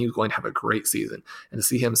week saying he was going to have a great season. And to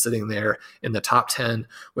see him sitting there in the top 10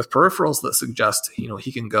 with peripherals that suggest,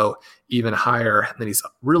 he can go even higher, and then he's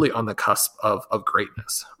really on the cusp of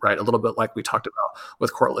greatness, right? A little bit like we talked about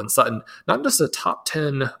with Courtland Sutton, not just a top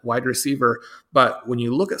 10 wide receiver, but when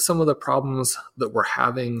you look at some of the problems that we're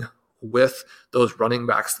having with those running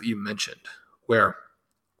backs that you mentioned, where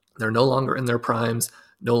they're no longer in their primes,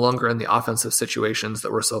 no longer in the offensive situations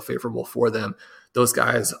that were so favorable for them, those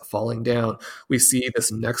guys falling down, we see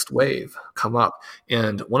this next wave come up.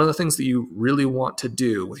 And one of the things that you really want to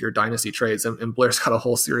do with your dynasty trades, and Blair's got a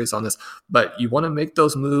whole series on this, but you want to make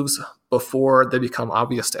those moves before they become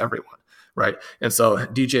obvious to everyone, right? And so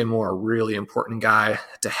DJ Moore, a really important guy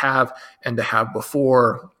to have, and to have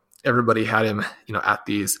before everybody had him, at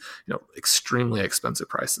these, extremely expensive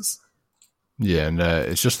prices. Yeah, and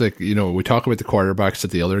it's just like, we talk about the quarterbacks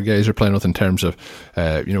that the other guys are playing with in terms of,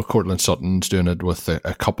 Courtland Sutton's doing it with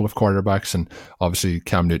a couple of quarterbacks, and obviously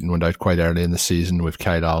Cam Newton went out quite early in the season with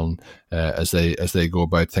Kyle Allen as they go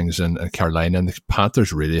about things in Carolina. And the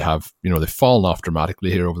Panthers really have, they've fallen off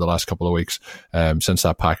dramatically here over the last couple of weeks since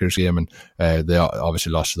that Packers game, and they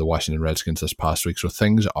obviously lost to the Washington Redskins this past week. So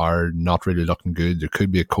things are not really looking good. There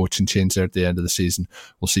could be a coaching change there at the end of the season.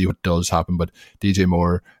 We'll see what does happen. But DJ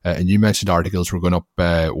Moore, and you mentioned articles were going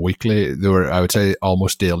up weekly. They were, I would say,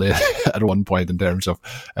 almost daily at one point in terms of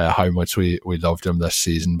how much we loved him this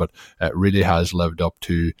season, but really has lived up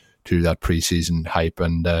to that preseason hype,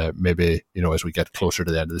 and maybe as we get closer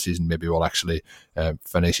to the end of the season, maybe we'll actually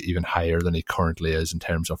finish even higher than he currently is in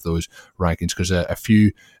terms of those rankings, because a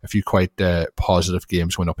few quite positive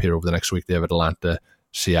games went up here over the next week. They have Atlanta,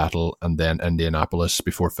 Seattle, and then Indianapolis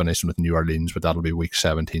before finishing with New Orleans, but that'll be week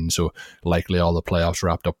 17, so likely all the playoffs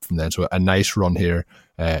wrapped up from then. So a nice run here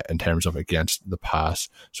in terms of against the pass,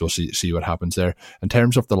 so we'll see what happens there. In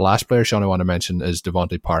terms of the last player, Sean, I want to mention is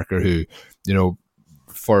Devontae Parker, who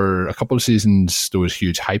for a couple of seasons, there was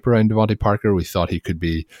huge hype around Devontae Parker. We thought he could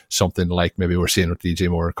be something like maybe we're seeing with DJ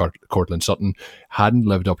Moore or Courtland Sutton. Hadn't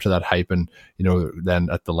lived up to that hype. And, then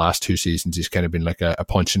at the last 2 seasons, he's kind of been like a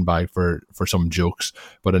punching bag for some jokes.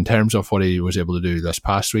 But in terms of what he was able to do this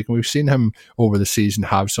past week, and we've seen him over the season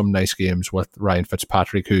have some nice games with Ryan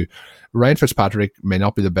Fitzpatrick, who Ryan Fitzpatrick may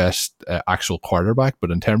not be the best actual quarterback,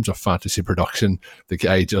 but in terms of fantasy production, the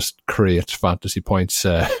guy just creates fantasy points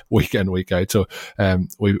week in, week out. So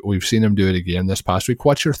we've seen him do it again this past week.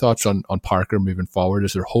 What's your thoughts on Parker moving forward?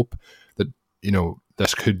 Is there hope that,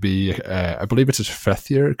 this could be, I believe it's his 5th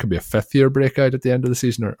year, it could be a 5th year breakout at the end of the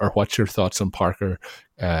season, or what's your thoughts on Parker?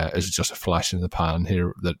 Is it just a flash in the pan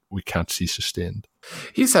here that we can't see sustained?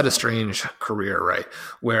 He's had a strange career, right?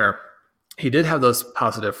 Where he did have those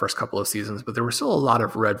positive first couple of seasons, but there were still a lot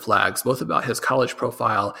of red flags, both about his college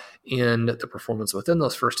profile and the performance within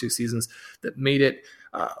those first 2 seasons, that made it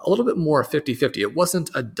a little bit more 50-50. It wasn't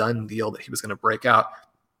a done deal that he was going to break out.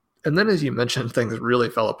 And then, as you mentioned, things really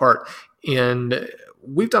fell apart. And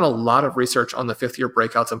we've done a lot of research on the 5th year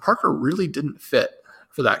breakouts, and Parker really didn't fit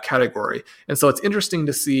for that category. And so it's interesting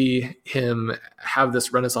to see him have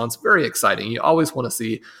this renaissance. Very exciting. You always want to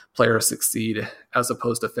see players succeed as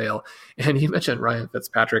opposed to fail. And you mentioned Ryan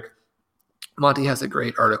Fitzpatrick. Monty has a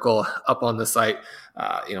great article up on the site.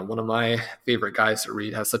 One of my favorite guys to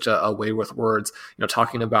read, has such a way with words,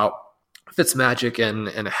 talking about Fitzmagic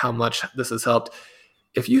and how much this has helped.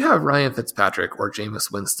 If you have Ryan Fitzpatrick or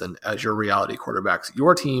Jameis Winston as your reality quarterbacks,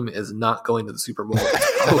 your team is not going to the Super Bowl.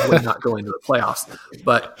 It's probably not going to the playoffs,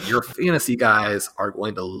 but your fantasy guys are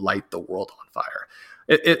going to light the world on fire.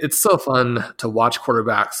 It's so fun to watch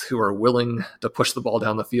quarterbacks who are willing to push the ball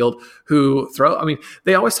down the field, who throw. I mean,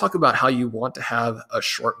 they always talk about how you want to have a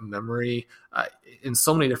short memory in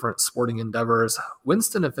so many different sporting endeavors.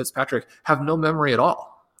 Winston and Fitzpatrick have no memory at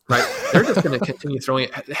all. Right? They're just going to continue throwing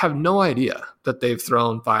it. They have no idea that they've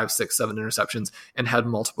thrown 5, 6, 7 interceptions and had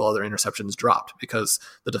multiple other interceptions dropped because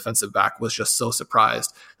the defensive back was just so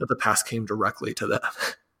surprised that the pass came directly to them.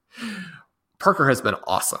 Parker has been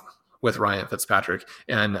awesome with Ryan Fitzpatrick.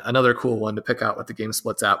 And another cool one to pick out with the Game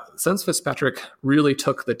Splits app, since Fitzpatrick really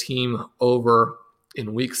took the team over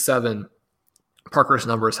in week 7, Parker's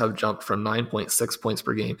numbers have jumped from 9.6 points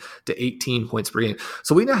per game to 18 points per game.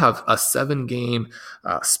 So we now have a 7-game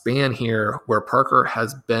span here where Parker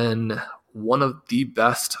has been one of the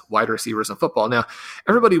best wide receivers in football. Now,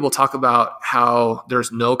 everybody will talk about how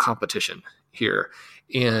there's no competition here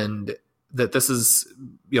and that this is,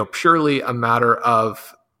 purely a matter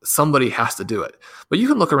of somebody has to do it. But you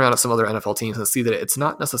can look around at some other NFL teams and see that it's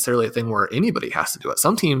not necessarily a thing where anybody has to do it.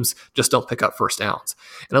 Some teams just don't pick up first downs.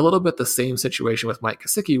 And a little bit the same situation with Mike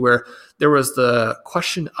Gesicki, where there was the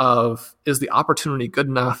question of, is the opportunity good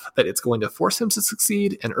enough that it's going to force him to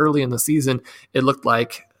succeed? And early in the season, it looked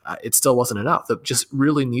like it still wasn't enough. That just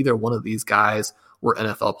really neither one of these guys were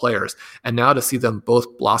NFL players. And now to see them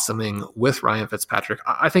both blossoming with Ryan Fitzpatrick,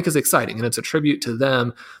 I think is exciting. And it's a tribute to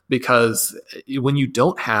them, because when you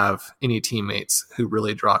don't have any teammates who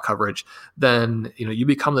really draw coverage, then you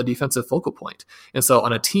become the defensive focal point. And so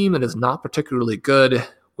on a team that is not particularly good,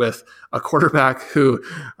 with a quarterback who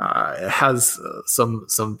has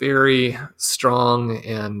some very strong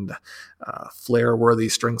and flair-worthy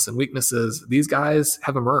strengths and weaknesses, these guys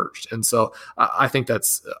have emerged. And so I think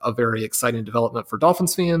that's a very exciting development for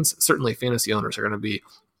Dolphins fans. Certainly fantasy owners are going to be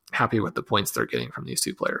happy with the points they're getting from these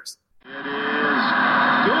 2 players.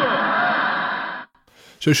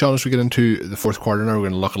 So, Sean, as we get into the fourth quarter now, we're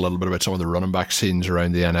going to look a little bit about some of the running back scenes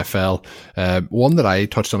around the NFL. One that I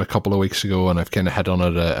touched on a couple of weeks ago, and I've kind of hit on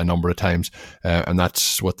it a number of times, and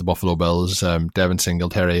that's with the Buffalo Bills. Devin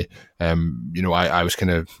Singletary, I was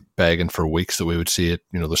kind of begging for weeks that we would see it,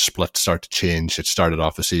 the split start to change. It started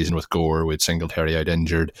off the season with Gore, with Singletary out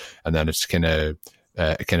injured, and then it kind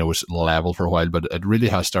of was level for a while, but it really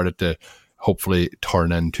has started to hopefully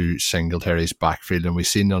turn into Singletary's backfield. And we've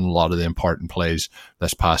seen on a lot of the important plays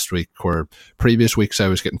this past week, where previous weeks I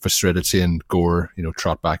was getting frustrated seeing Gore,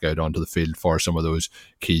 trot back out onto the field for some of those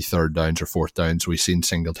key 3rd downs or 4th downs. We've seen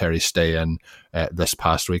Singletary stay in this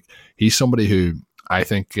past week. He's somebody who I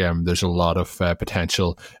think there's a lot of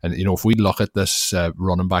potential. And, if we look at this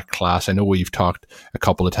running back class, I know we've talked a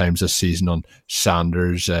couple of times this season on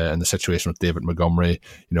Sanders and the situation with David Montgomery.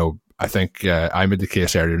 I think I made the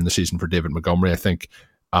case earlier in the season for David Montgomery. I think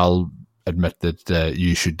I'll admit that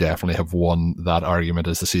you should definitely have won that argument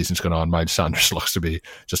as the season's gone on. Miles Sanders looks to be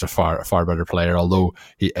just a far better player, although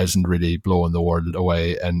he isn't really blowing the world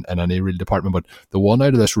away in any real department. But the one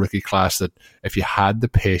out of this rookie class that if you had the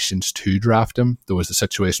patience to draft him, there was the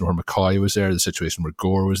situation where McCoy was there, the situation where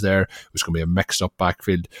Gore was there, it was going to be a mixed up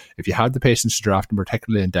backfield. If you had the patience to draft him,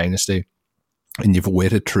 particularly in Dynasty, and you've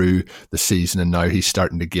waited through the season and now he's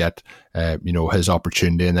starting to get his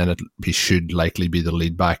opportunity, and then he should likely be the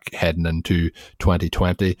lead back heading into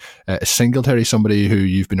 2020. Singletary, somebody who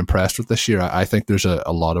you've been impressed with this year. I think there's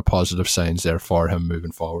a lot of positive signs there for him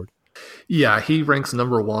moving forward. Yeah, he ranks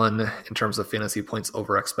number 1 in terms of fantasy points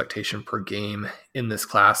over expectation per game in this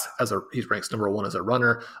class. He ranks number 1 as a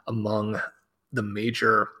runner. Among the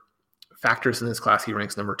major factors in this class, he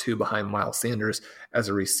ranks number 2 behind Miles Sanders as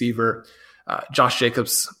a receiver. Josh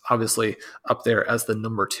Jacobs, obviously up there as the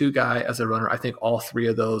number 2 guy as a runner. I think all 3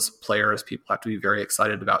 of those players people have to be very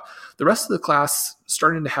excited about. The rest of the class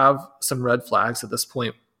starting to have some red flags at this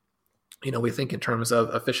point. We think in terms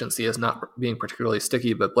of efficiency as not being particularly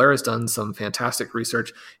sticky, but Blair has done some fantastic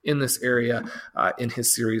research in this area in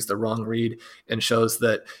his series, The Wrong Read, and shows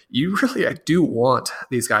that you really do want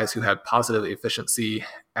these guys who had positive efficiency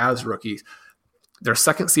as rookies. Their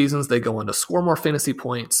second seasons, they go on to score more fantasy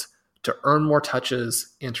points, to earn more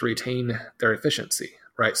touches, and to retain their efficiency,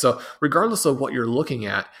 right? So regardless of what you're looking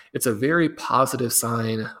at, it's a very positive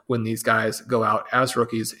sign when these guys go out as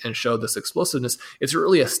rookies and show this explosiveness. It's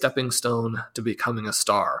really a stepping stone to becoming a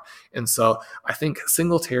star. And so I think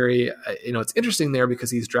Singletary, it's interesting there because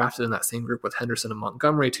he's drafted in that same group with Henderson and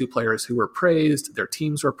Montgomery, 2 players who were praised, their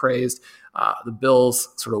teams were praised. The Bills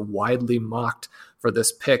sort of widely mocked for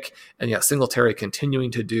this pick, and yet Singletary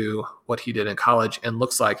continuing to do what he did in college and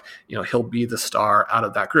looks like, he'll be the star out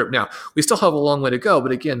of that group. Now, we still have a long way to go,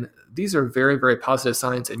 but again, these are very, very positive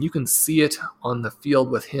signs, and you can see it on the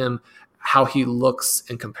field with him, how he looks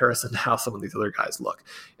in comparison to how some of these other guys look.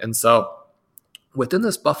 And so within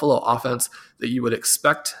this Buffalo offense that you would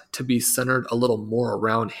expect to be centered a little more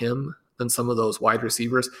around him than some of those wide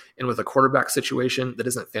receivers, and with a quarterback situation that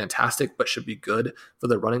isn't fantastic but should be good for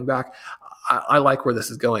the running back, I like where this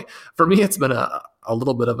is going. For me, it's been a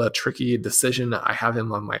little bit of a tricky decision. I have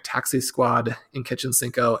him on my taxi squad in Kitchen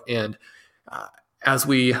Cinco, and as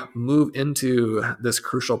we move into this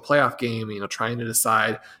crucial playoff game, trying to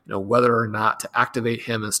decide, whether or not to activate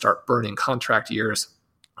him and start burning contract years,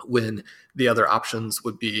 when the other options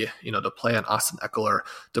would be, to play an Austin Eckler,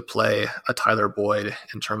 to play a Tyler Boyd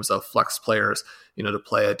in terms of flex players, to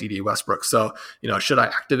play a D.D. Westbrook. So, should I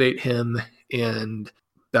activate him and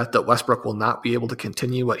bet that Westbrook will not be able to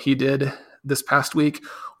continue what he did this past week,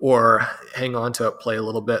 or hang on to it, play a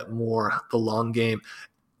little bit more the long game?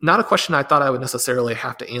 Not a question I thought I would necessarily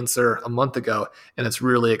have to answer a month ago, and it's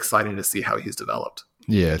really exciting to see how he's developed.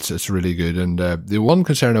 Yeah, it's really good. And the one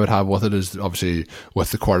concern I would have with it is obviously with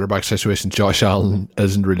the quarterback situation. Josh Allen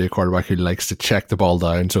isn't really a quarterback who likes to check the ball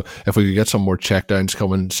down. So if we could get some more checkdowns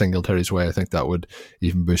coming Singletary's way, I think that would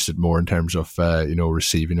even boost it more in terms of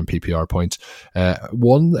receiving and PPR points.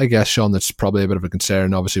 One, I guess, Sean, that's probably a bit of a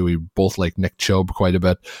concern. Obviously, we both like Nick Chubb quite a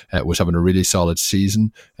bit. Was having a really solid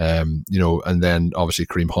season. And then obviously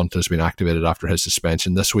Kareem Hunt has been activated after his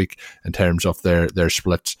suspension this week. In terms of their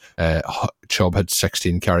splits, Chubb had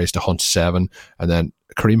 16 carries to Hunt 7, and then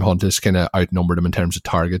Kareem Hunt has kind of outnumbered him in terms of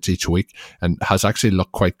targets each week and has actually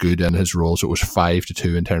looked quite good in his role. So it was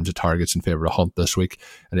 5-2 in terms of targets in favor of Hunt this week,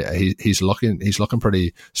 and he's looking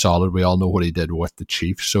pretty solid. We all know what he did with the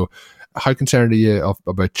Chiefs. So how concerned are you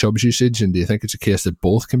about Chubb's usage, and do you think it's a case that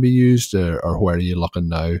both can be used, or where are you looking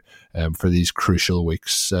now for these crucial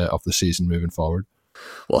weeks of the season moving forward?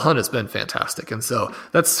 Well, Hunt has been fantastic, and so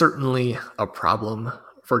that's certainly a problem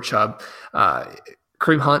for Chubb.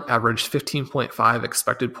 Kareem Hunt averaged 15.5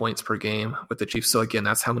 expected points per game with the Chiefs. So again,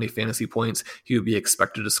 that's how many fantasy points he would be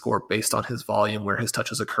expected to score based on his volume, where his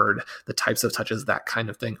touches occurred, the types of touches, that kind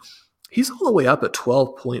of thing. He's all the way up at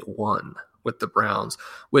 12.1 with the Browns,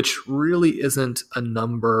 which really isn't a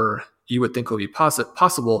number you would think would be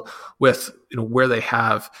possible with where they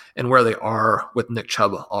have and where they are with Nick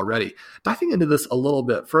Chubb already. Diving into this a little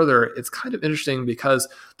bit further, it's kind of interesting because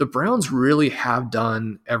the Browns really have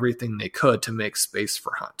done everything they could to make space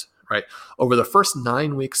for Hunt, right? Over the first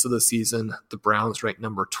 9 weeks of the season, the Browns ranked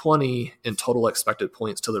number 20 in total expected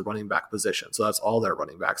points to the running back position. So that's all their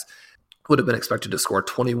running backs would have been expected to score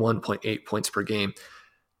 21.8 points per game.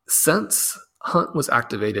 Since Hunt was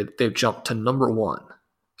activated, they've jumped to number 1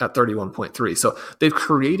 at 31.3. So they've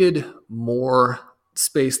created more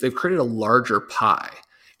space. They've created a larger pie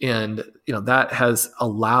And, that has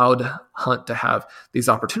allowed Hunt to have these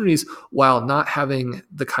opportunities while not having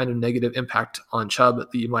the kind of negative impact on Chubb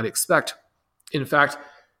that you might expect. In fact,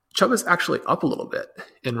 Chubb is actually up a little bit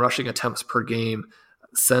in rushing attempts per game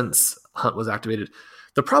since Hunt was activated.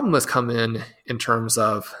 The problem has come in terms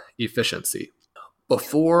of efficiency.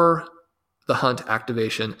 Before the Hunt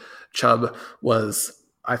activation, Chubb was,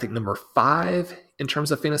 I think, number 5 in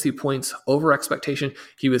terms of fantasy points over expectation.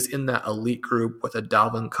 He was in that elite group with a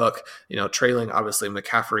Dalvin Cook, trailing obviously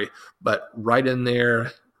McCaffrey, but right in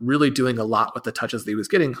there, really doing a lot with the touches that he was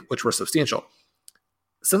getting, which were substantial.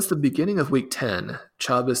 Since the beginning of week 10,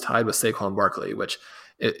 Chubb is tied with Saquon Barkley, which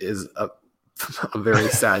is a very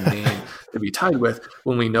sad name to be tied with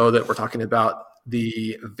when we know that we're talking about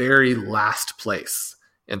the very last place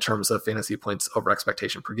in terms of fantasy points over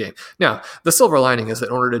expectation per game. Now, the silver lining is that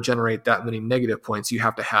in order to generate that many negative points, you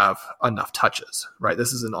have to have enough touches, right?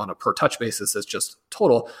 This isn't on a per touch basis, it's just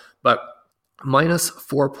total, but minus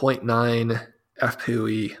 4.9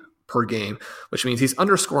 FPOE per game, which means he's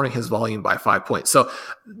underscoring his volume by 5 points. So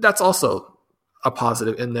that's also a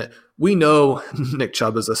positive in that we know Nick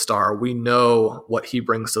Chubb is a star. We know what he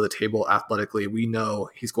brings to the table athletically. We know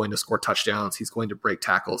he's going to score touchdowns. He's going to break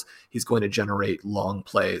tackles. He's going to generate long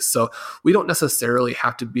plays. So we don't necessarily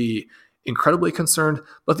have to be incredibly concerned.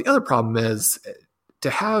 But the other problem is to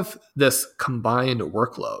have this combined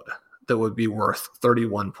workload that would be worth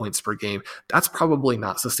 31 points per game. That's probably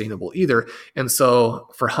not sustainable either. And so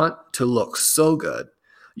for Hunt to look so good,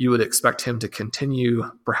 you would expect him to continue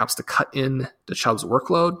perhaps to cut in to Chubb's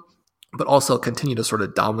workload, but also continue to sort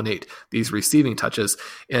of dominate these receiving touches.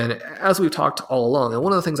 And as we've talked all along, and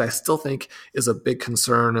one of the things I still think is a big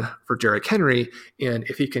concern for Derrick Henry, and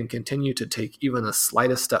if he can continue to take even the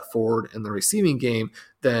slightest step forward in the receiving game,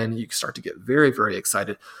 then you can start to get very, very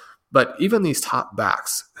excited. But even these top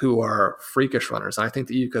backs who are freakish runners, and I think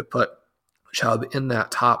that you could put Chubb in that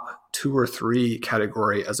top 2 or 3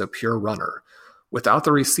 category as a pure runner. Without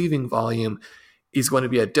the receiving volume, he's going to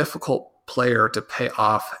be a difficult player to pay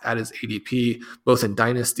off at his ADP, both in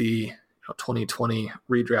Dynasty, 2020,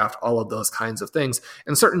 redraft, all of those kinds of things.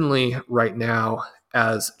 And certainly right now,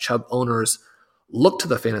 as Chubb owners look to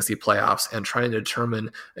the fantasy playoffs and trying to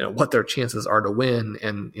determine what their chances are to win,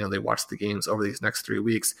 and they watch the games over these next 3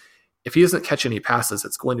 weeks, if he doesn't catch any passes,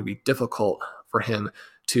 it's going to be difficult for him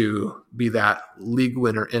to be that league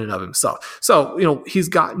winner in and of himself. So, he's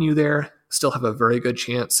gotten you there. Still have a very good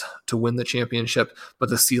chance to win the championship, but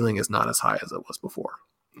the ceiling is not as high as it was before.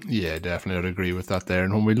 Yeah, definitely. I'd agree with that there.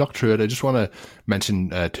 And when we look through it, I just want to mention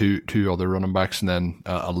two other running backs, and then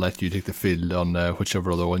I'll let you take the field on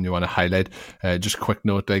whichever other one you want to highlight. Just a quick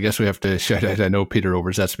note, I guess we have to shout out, I know Peter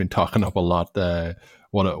Overzet's been talking up a lot.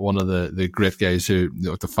 One of the great guys who,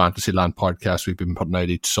 the Fantasyland podcast, we've been putting out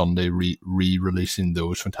each Sunday, re-releasing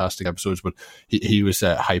those fantastic episodes. But he was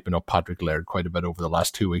hyping up Patrick Laird quite a bit over the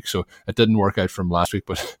last 2 weeks. So it didn't work out from last week,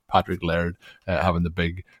 but Patrick Laird having the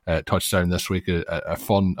big touchdown this week, a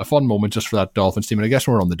fun moment just for that Dolphins team. And I guess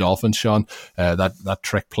when we're on the Dolphins, Sean, that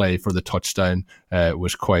trick play for the touchdown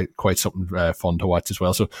was quite something fun to watch as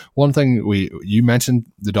well. So one thing you mentioned,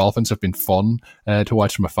 the Dolphins have been fun to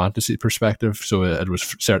watch from a fantasy perspective. So it was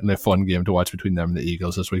certainly a fun game to watch between them and the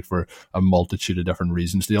Eagles this week for a multitude of different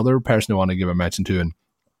reasons. The other person I want to give a mention to, and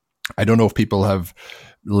I don't know if people have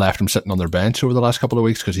left him sitting on their bench over the last couple of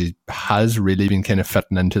weeks, because he has really been kind of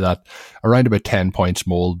fitting into that around about 10 points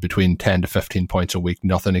mold, between 10 to 15 points a week,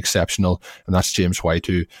 nothing exceptional. And that's James White,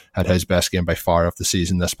 who had his best game by far of the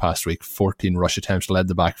season this past week. 14 rush attempts, led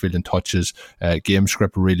the backfield in touches. Game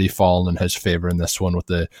script really fallen in his favour in this one, with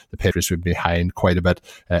the Patriots were behind quite a bit.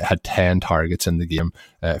 Had 10 targets in the game,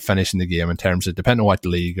 finishing the game in terms of, depending on what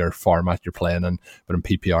league or format you're playing in, but in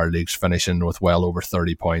PPR leagues, finishing with well over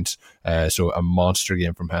 30 points. So a monster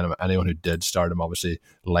game from him. Anyone who did start him, obviously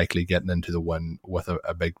likely getting into the win with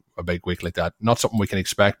a big week like that. Not something we can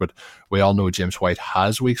expect, but we all know James White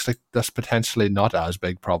has weeks like this potentially, not as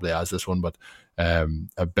big probably as this one, but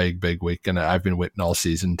a big week. And I've been waiting all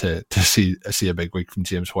season to see a big week from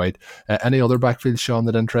James White. Any other backfield, Sean,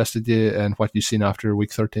 that interested you and what you've seen after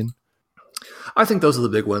week 13? I think those are the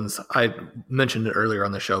big ones. I mentioned it earlier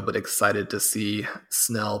on the show, but excited to see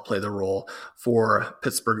Snell play the role for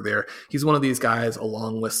Pittsburgh there. He's one of these guys,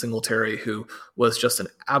 along with Singletary, who was just an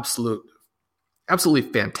absolutely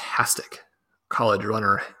fantastic college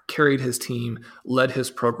runner, carried his team, led his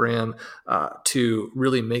program to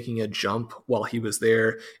really making a jump while he was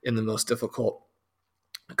there in the most difficult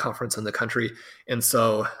conference in the country. And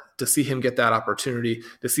so to see him get that opportunity,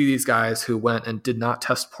 to see these guys who went and did not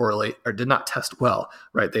test poorly or did not test well,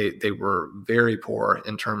 right? They were very poor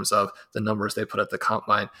in terms of the numbers they put at the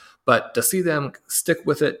combine, but to see them stick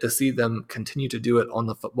with it, to see them continue to do it on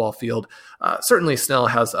the football field, certainly Snell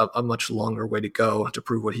has a much longer way to go to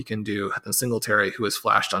prove what he can do than Singletary, who has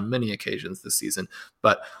flashed on many occasions this season.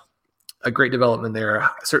 But a great development there.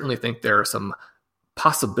 I certainly think there are some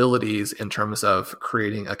possibilities in terms of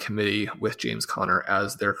creating a committee with James Conner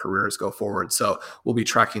as their careers go forward. So we'll be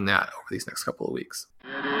tracking that over these next couple of weeks.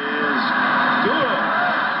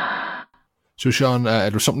 So, Sean,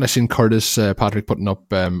 it was something I seen Curtis Patrick putting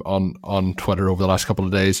up on Twitter over the last couple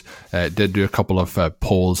of days. Did do a couple of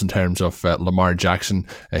polls in terms of Lamar Jackson.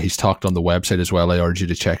 He's talked on the website as well. I urge you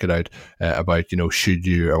to check it out about, should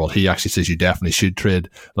you, or well, he actually says you definitely should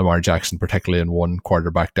trade Lamar Jackson, particularly in one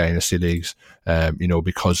quarterback dynasty leagues,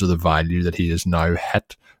 because of the value that he is now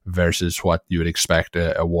hit versus what you would expect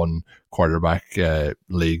a one quarterback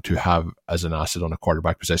league to have as an asset on a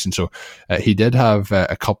quarterback position. So he did have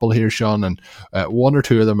a couple here, Sean, and one or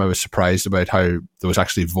two of them I was surprised about how there was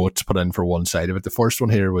actually votes put in for one side of it. The first one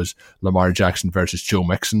here was Lamar Jackson versus Joe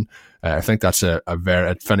Mixon. I think that's it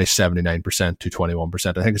finished 79% to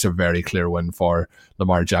 21%. I think it's a very clear win for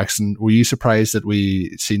Lamar Jackson. Were you surprised that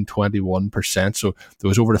we seen 21%? So there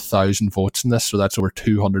was over 1,000 votes in this, so that's over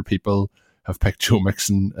 200 people have picked Joe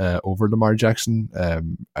Mixon over Lamar Jackson.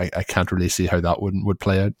 I can't really see how that would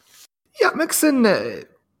play out. Yeah, Mixon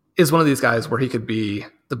is one of these guys where he could be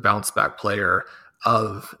the bounce back player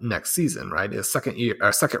of next season, right? His second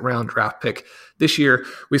round draft pick this year.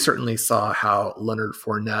 We certainly saw how Leonard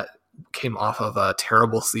Fournette came off of a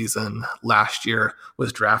terrible season last year,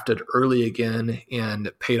 was drafted early again,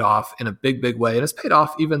 and paid off in a big way. And it's paid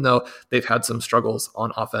off even though they've had some struggles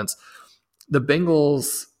on offense. The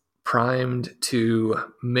Bengals primed to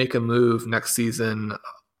make a move next season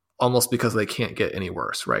almost because they can't get any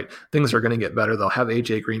worse, right? Things are going to get better. They'll have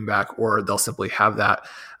AJ Green back, or they'll simply have that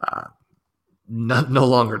no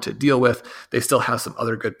longer to deal with. They still have some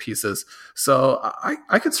other good pieces. So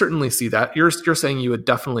I could certainly see that. You're saying you would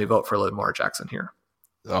definitely vote for Lamar Jackson here.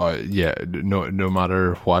 Yeah, no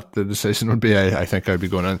matter what the decision would be, I think I'd be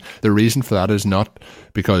going in. The reason for that is not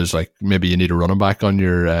because like maybe you need a running back on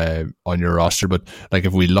your roster, but like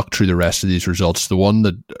if we look through the rest of these results, the one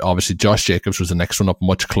that obviously Josh Jacobs was the next one up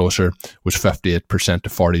much closer, was 58% to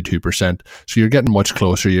 42%. So you're getting much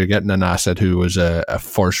closer. You're getting an asset who was a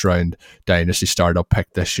first round dynasty startup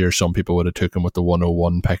pick this year. Some people would have took him with the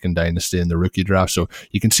 101 pick in dynasty in the rookie draft. So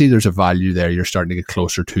you can see there's a value there. You're starting to get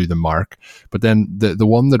closer to the mark. But then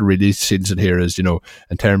the one that really seals it here is,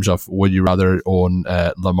 in terms of would you rather own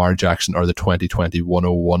Lamar Jackson or the 2020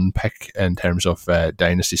 101 pick in terms of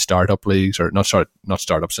dynasty startup leagues, or not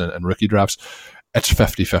startups and rookie drafts. It's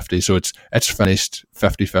 50-50. So it's finished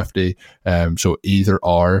 50-50. So either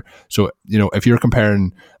or. So, if you're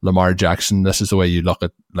comparing Lamar Jackson, this is the way you look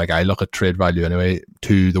at, like I look at trade value anyway,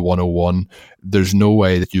 to the 101. There's no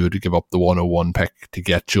way that you would give up the 101 pick to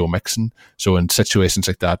get Joe Mixon. So in situations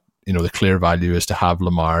like that, the clear value is to have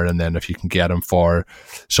Lamar, and then if you can get him for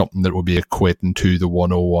something that will be equating to the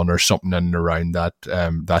 101 or something in and around that,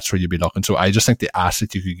 that's where you'd be looking. So I just think the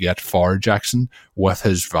asset you could get for Jackson with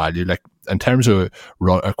his value, like in terms of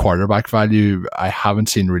a quarterback value, I haven't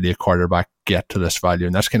seen really a quarterback get to this value,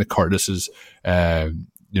 and that's kind of Curtis's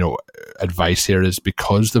advice here, is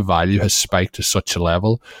because the value has spiked to such a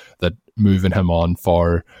level that moving him on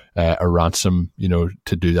for a ransom,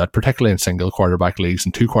 to do that, particularly in single quarterback leagues.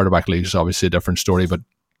 And two quarterback leagues is obviously a different story, but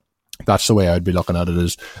that's the way I'd be looking at it,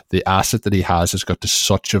 is the asset that he has got to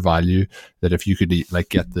such a value that if you could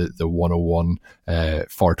get the 101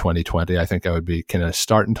 for 2020, I think I would be kind of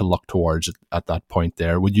starting to look towards it at that point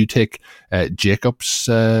there. Would you take Jacobs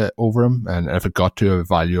over him? And if it got to a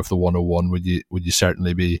value of the 101, would you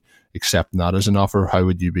certainly be accepting that as an offer? How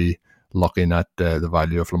would you be looking at the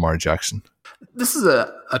value of Lamar Jackson? This is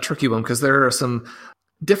a tricky one because there are some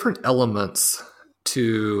different elements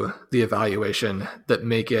to the evaluation that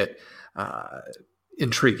make it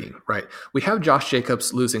intriguing, right? We have Josh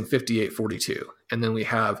Jacobs losing 58-42, and then we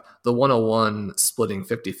have the 101 splitting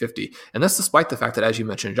 50-50. And that's despite the fact that, as you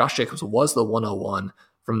mentioned, Josh Jacobs was the 101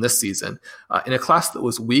 from this season. In a class that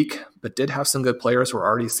was weak, but did have some good players. We're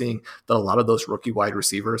already seeing that a lot of those rookie wide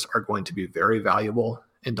receivers are going to be very valuable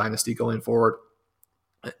in Dynasty going forward.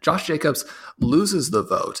 Josh Jacobs loses the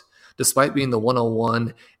vote despite being the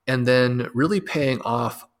 101 and then really paying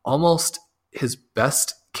off almost his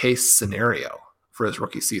best case scenario for his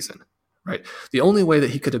rookie season, right? The only way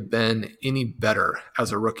that he could have been any better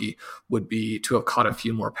as a rookie would be to have caught a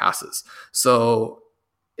few more passes. So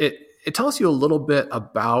it tells you a little bit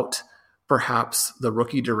about perhaps the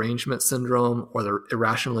rookie derangement syndrome or the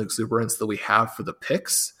irrational exuberance that we have for the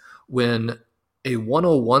picks when a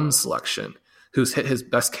 101 selection who's hit his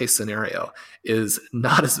best case scenario is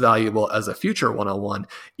not as valuable as a future 101,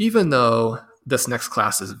 even though this next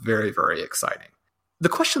class is very, very exciting. The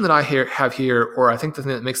question that I have here, or I think the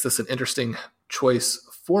thing that makes this an interesting choice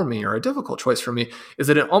for me, or a difficult choice for me, is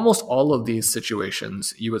that in almost all of these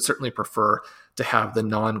situations, you would certainly prefer to have the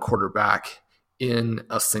non-quarterback in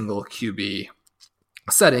a single QB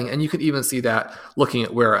setting. And you can even see that looking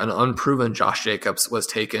at where an unproven Josh Jacobs was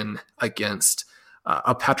taken against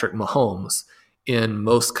a Patrick Mahomes in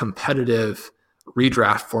most competitive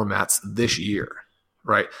redraft formats this year,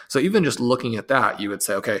 right? So even just looking at that, you would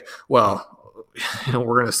say, okay, well, we're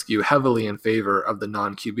going to skew heavily in favor of the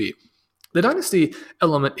non-QB. The dynasty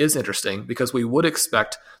element is interesting because we would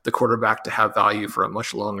expect the quarterback to have value for a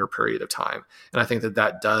much longer period of time. And I think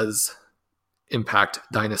that does impact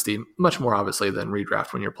dynasty much more obviously than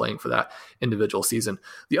redraft when you're playing for that individual season.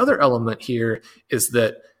 The other element here is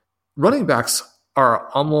that running backs are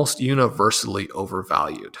almost universally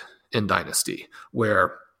overvalued in dynasty,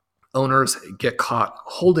 where owners get caught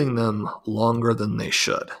holding them longer than they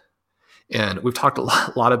should. And we've talked a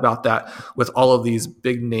lot about that with all of these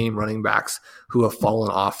big name running backs who have fallen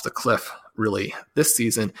off the cliff really this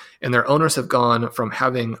season. And their owners have gone from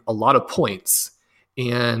having a lot of points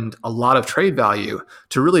and a lot of trade value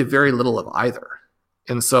to really very little of either.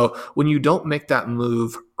 And so when you don't make that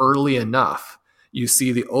move early enough, you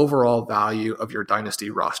see the overall value of your dynasty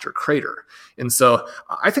roster crater. And so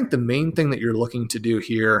I think the main thing that you're looking to do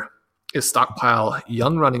here is stockpile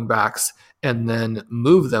young running backs and then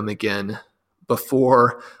move them again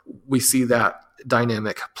before we see that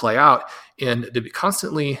dynamic play out, and to be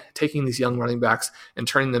constantly taking these young running backs and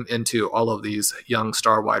turning them into all of these young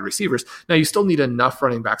star wide receivers. Now, you still need enough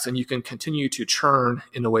running backs, and you can continue to churn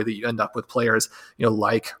in a way that you end up with players,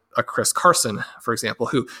 like a Chris Carson, for example,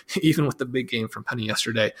 who even with the big game from Penny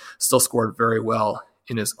yesterday still scored very well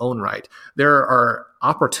in his own right. There are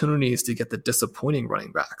opportunities to get the disappointing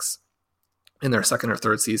running backs in their second or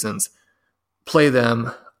third seasons, play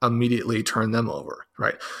them, immediately turn them over,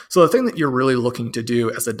 right? So the thing that you're really looking to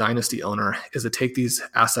do as a dynasty owner is to take these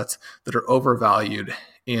assets that are overvalued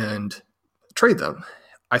and trade them.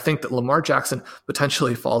 I think that Lamar Jackson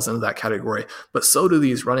potentially falls into that category, but so do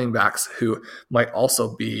these running backs who might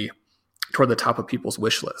also be toward the top of people's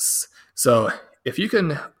wish lists. So if you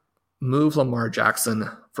can move Lamar Jackson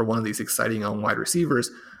for one of these exciting young wide receivers,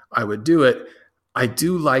 I would do it. I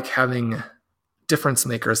do like having difference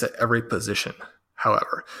makers at every position,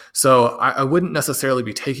 however. So I wouldn't necessarily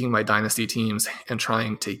be taking my dynasty teams and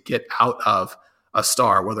trying to get out of a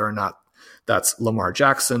star, whether or not that's Lamar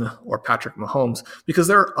Jackson or Patrick Mahomes, because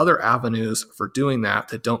there are other avenues for doing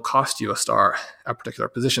that don't cost you a star at particular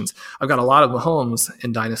positions. I've got a lot of Mahomes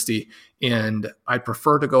in dynasty, and I'd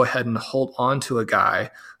prefer to go ahead and hold on to a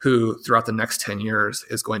guy who throughout the next 10 years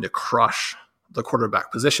is going to crush the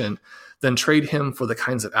quarterback position than trade him for the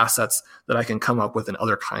kinds of assets that I can come up with in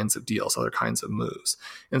other kinds of deals, other kinds of moves.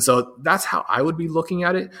 And so that's how I would be looking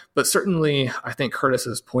at it. But certainly I think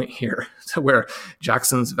Curtis's point here to where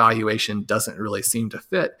Jackson's valuation doesn't really seem to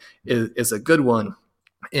fit is a good one.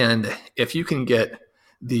 And if you can get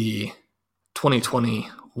the 2020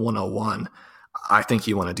 101, I think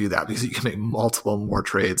you want to do that because you can make multiple more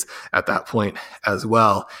trades at that point as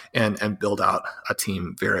well and build out a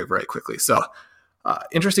team very, very quickly. So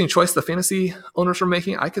interesting choice the fantasy owners are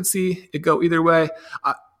making. I could see it go either way.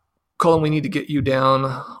 Colin, we need to get you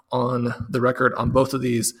down on the record on both of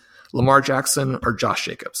these, Lamar Jackson or Josh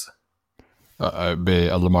Jacobs. Be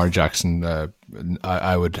a Lamar Jackson.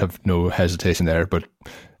 I would have no hesitation there, but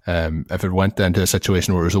if it went into a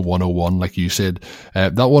situation where it was a 101, like you said,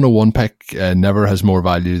 that 101 pick never has more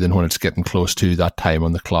value than when it's getting close to that time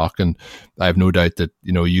on the clock. And I have no doubt that,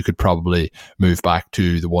 you could probably move back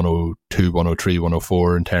to the 102, 103,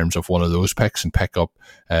 104 in terms of one of those picks and pick up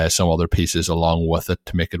some other pieces along with it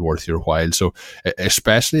to make it worth your while. So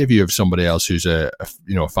especially if you have somebody else who's a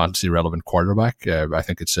fantasy relevant quarterback, I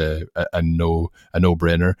think it's a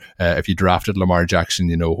no-brainer. If you drafted Lamar Jackson,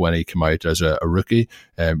 when he came out as a rookie,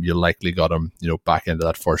 you likely got him, back into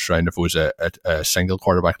that first round. If it was a single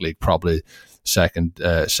quarterback league, probably second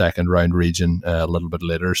round region a little bit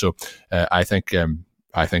later. So I think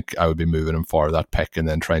I would be moving him for that pick and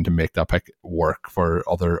then trying to make that pick work for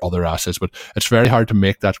other assets. But it's very hard to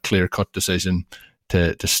make that clear cut decision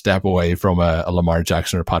to step away from a Lamar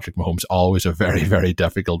Jackson or Patrick Mahomes. Always a very, very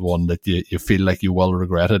difficult one that you feel like you will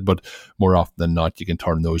regret it, but more often than not, you can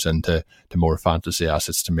turn those into more fantasy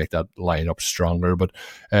assets to make that lineup stronger. But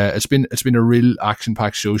it's been a real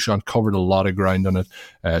action-packed show. Sean covered a lot of ground on it,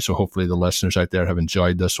 so hopefully the listeners out there have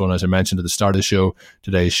enjoyed this one. As I mentioned at the start of the show,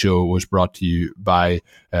 today's show was brought to you by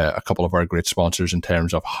a couple of our great sponsors in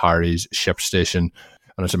terms of Harry's Ship Station,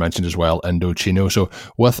 and as I mentioned as well, Indochino. So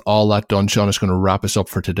with all that done, Sean is going to wrap us up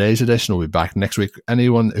for today's edition. We'll be back next week.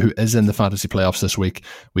 Anyone who is in the fantasy playoffs this week,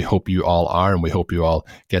 we hope you all are, and we hope you all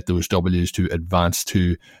get those W's to advance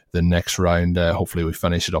to the next round. Hopefully we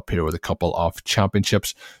finish it up here with a couple of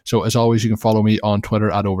championships. So as always, you can follow me on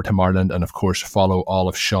Twitter at @OvertimeIreland, and of course follow all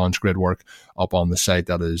of Sean's great work up on the site.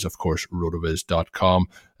 That is of course rotoviz.com.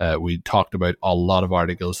 We talked about a lot of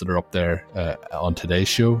articles that are up there on today's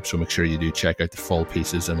show, so make sure you do check out the full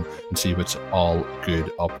pieces and see what's all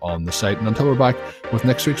good up on the site. And until we're back with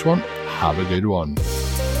next week's one, have a good one.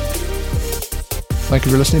 Thank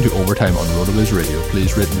you for listening to Overtime on RotoViz Radio.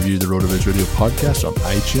 Please rate and review the RotoViz Radio podcast on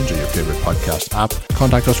iTunes or your favorite podcast app.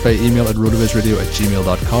 Contact us by email at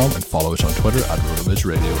rotovizradio@gmail.com and follow us on Twitter at RotoViz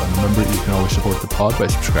Radio. And remember, you can always support the pod by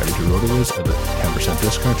subscribing to RotoViz at a 10%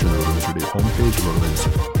 discount to the RotoViz Radio homepage,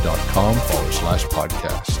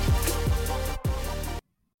 rotoviz.com/podcast.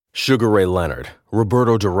 Sugar Ray Leonard,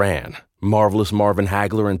 Roberto Duran, Marvelous Marvin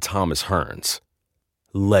Hagler, and Thomas Hearns.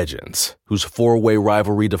 Legends, whose four-way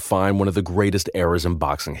rivalry defined one of the greatest eras in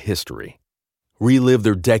boxing history. Relive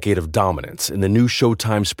their decade of dominance in the new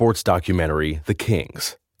Showtime sports documentary, The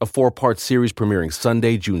Kings, a 4-part series premiering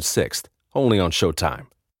Sunday, June 6th, only on Showtime.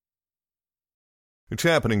 It's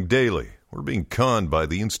happening daily. We're being conned by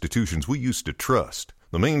the institutions we used to trust.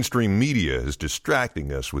 The mainstream media is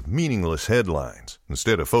distracting us with meaningless headlines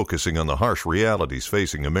instead of focusing on the harsh realities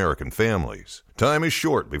facing American families. Time is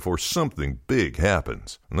short before something big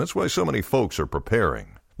happens, and that's why so many folks are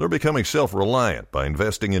preparing. They're becoming self-reliant by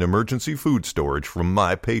investing in emergency food storage from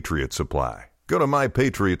My Patriot Supply. Go to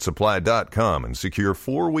MyPatriotSupply.com and secure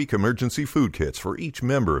 4-week emergency food kits for each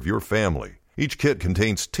member of your family. Each kit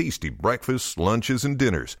contains tasty breakfasts, lunches, and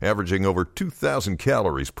dinners, averaging over 2,000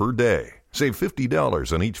 calories per day. Save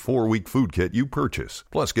 $50 on each 4-week food kit you purchase.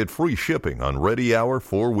 Plus, get free shipping on Ready Hour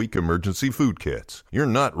 4-week emergency food kits. You're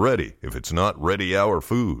not ready if it's not Ready Hour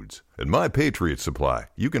foods. At My Patriot Supply,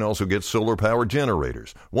 you can also get solar power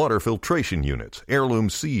generators, water filtration units, heirloom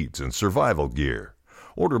seeds, and survival gear.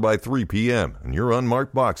 Order by 3 p.m. and your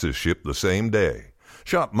unmarked boxes ship the same day.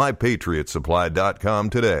 Shop MyPatriotSupply.com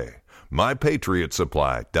today.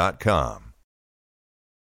 MyPatriotSupply.com.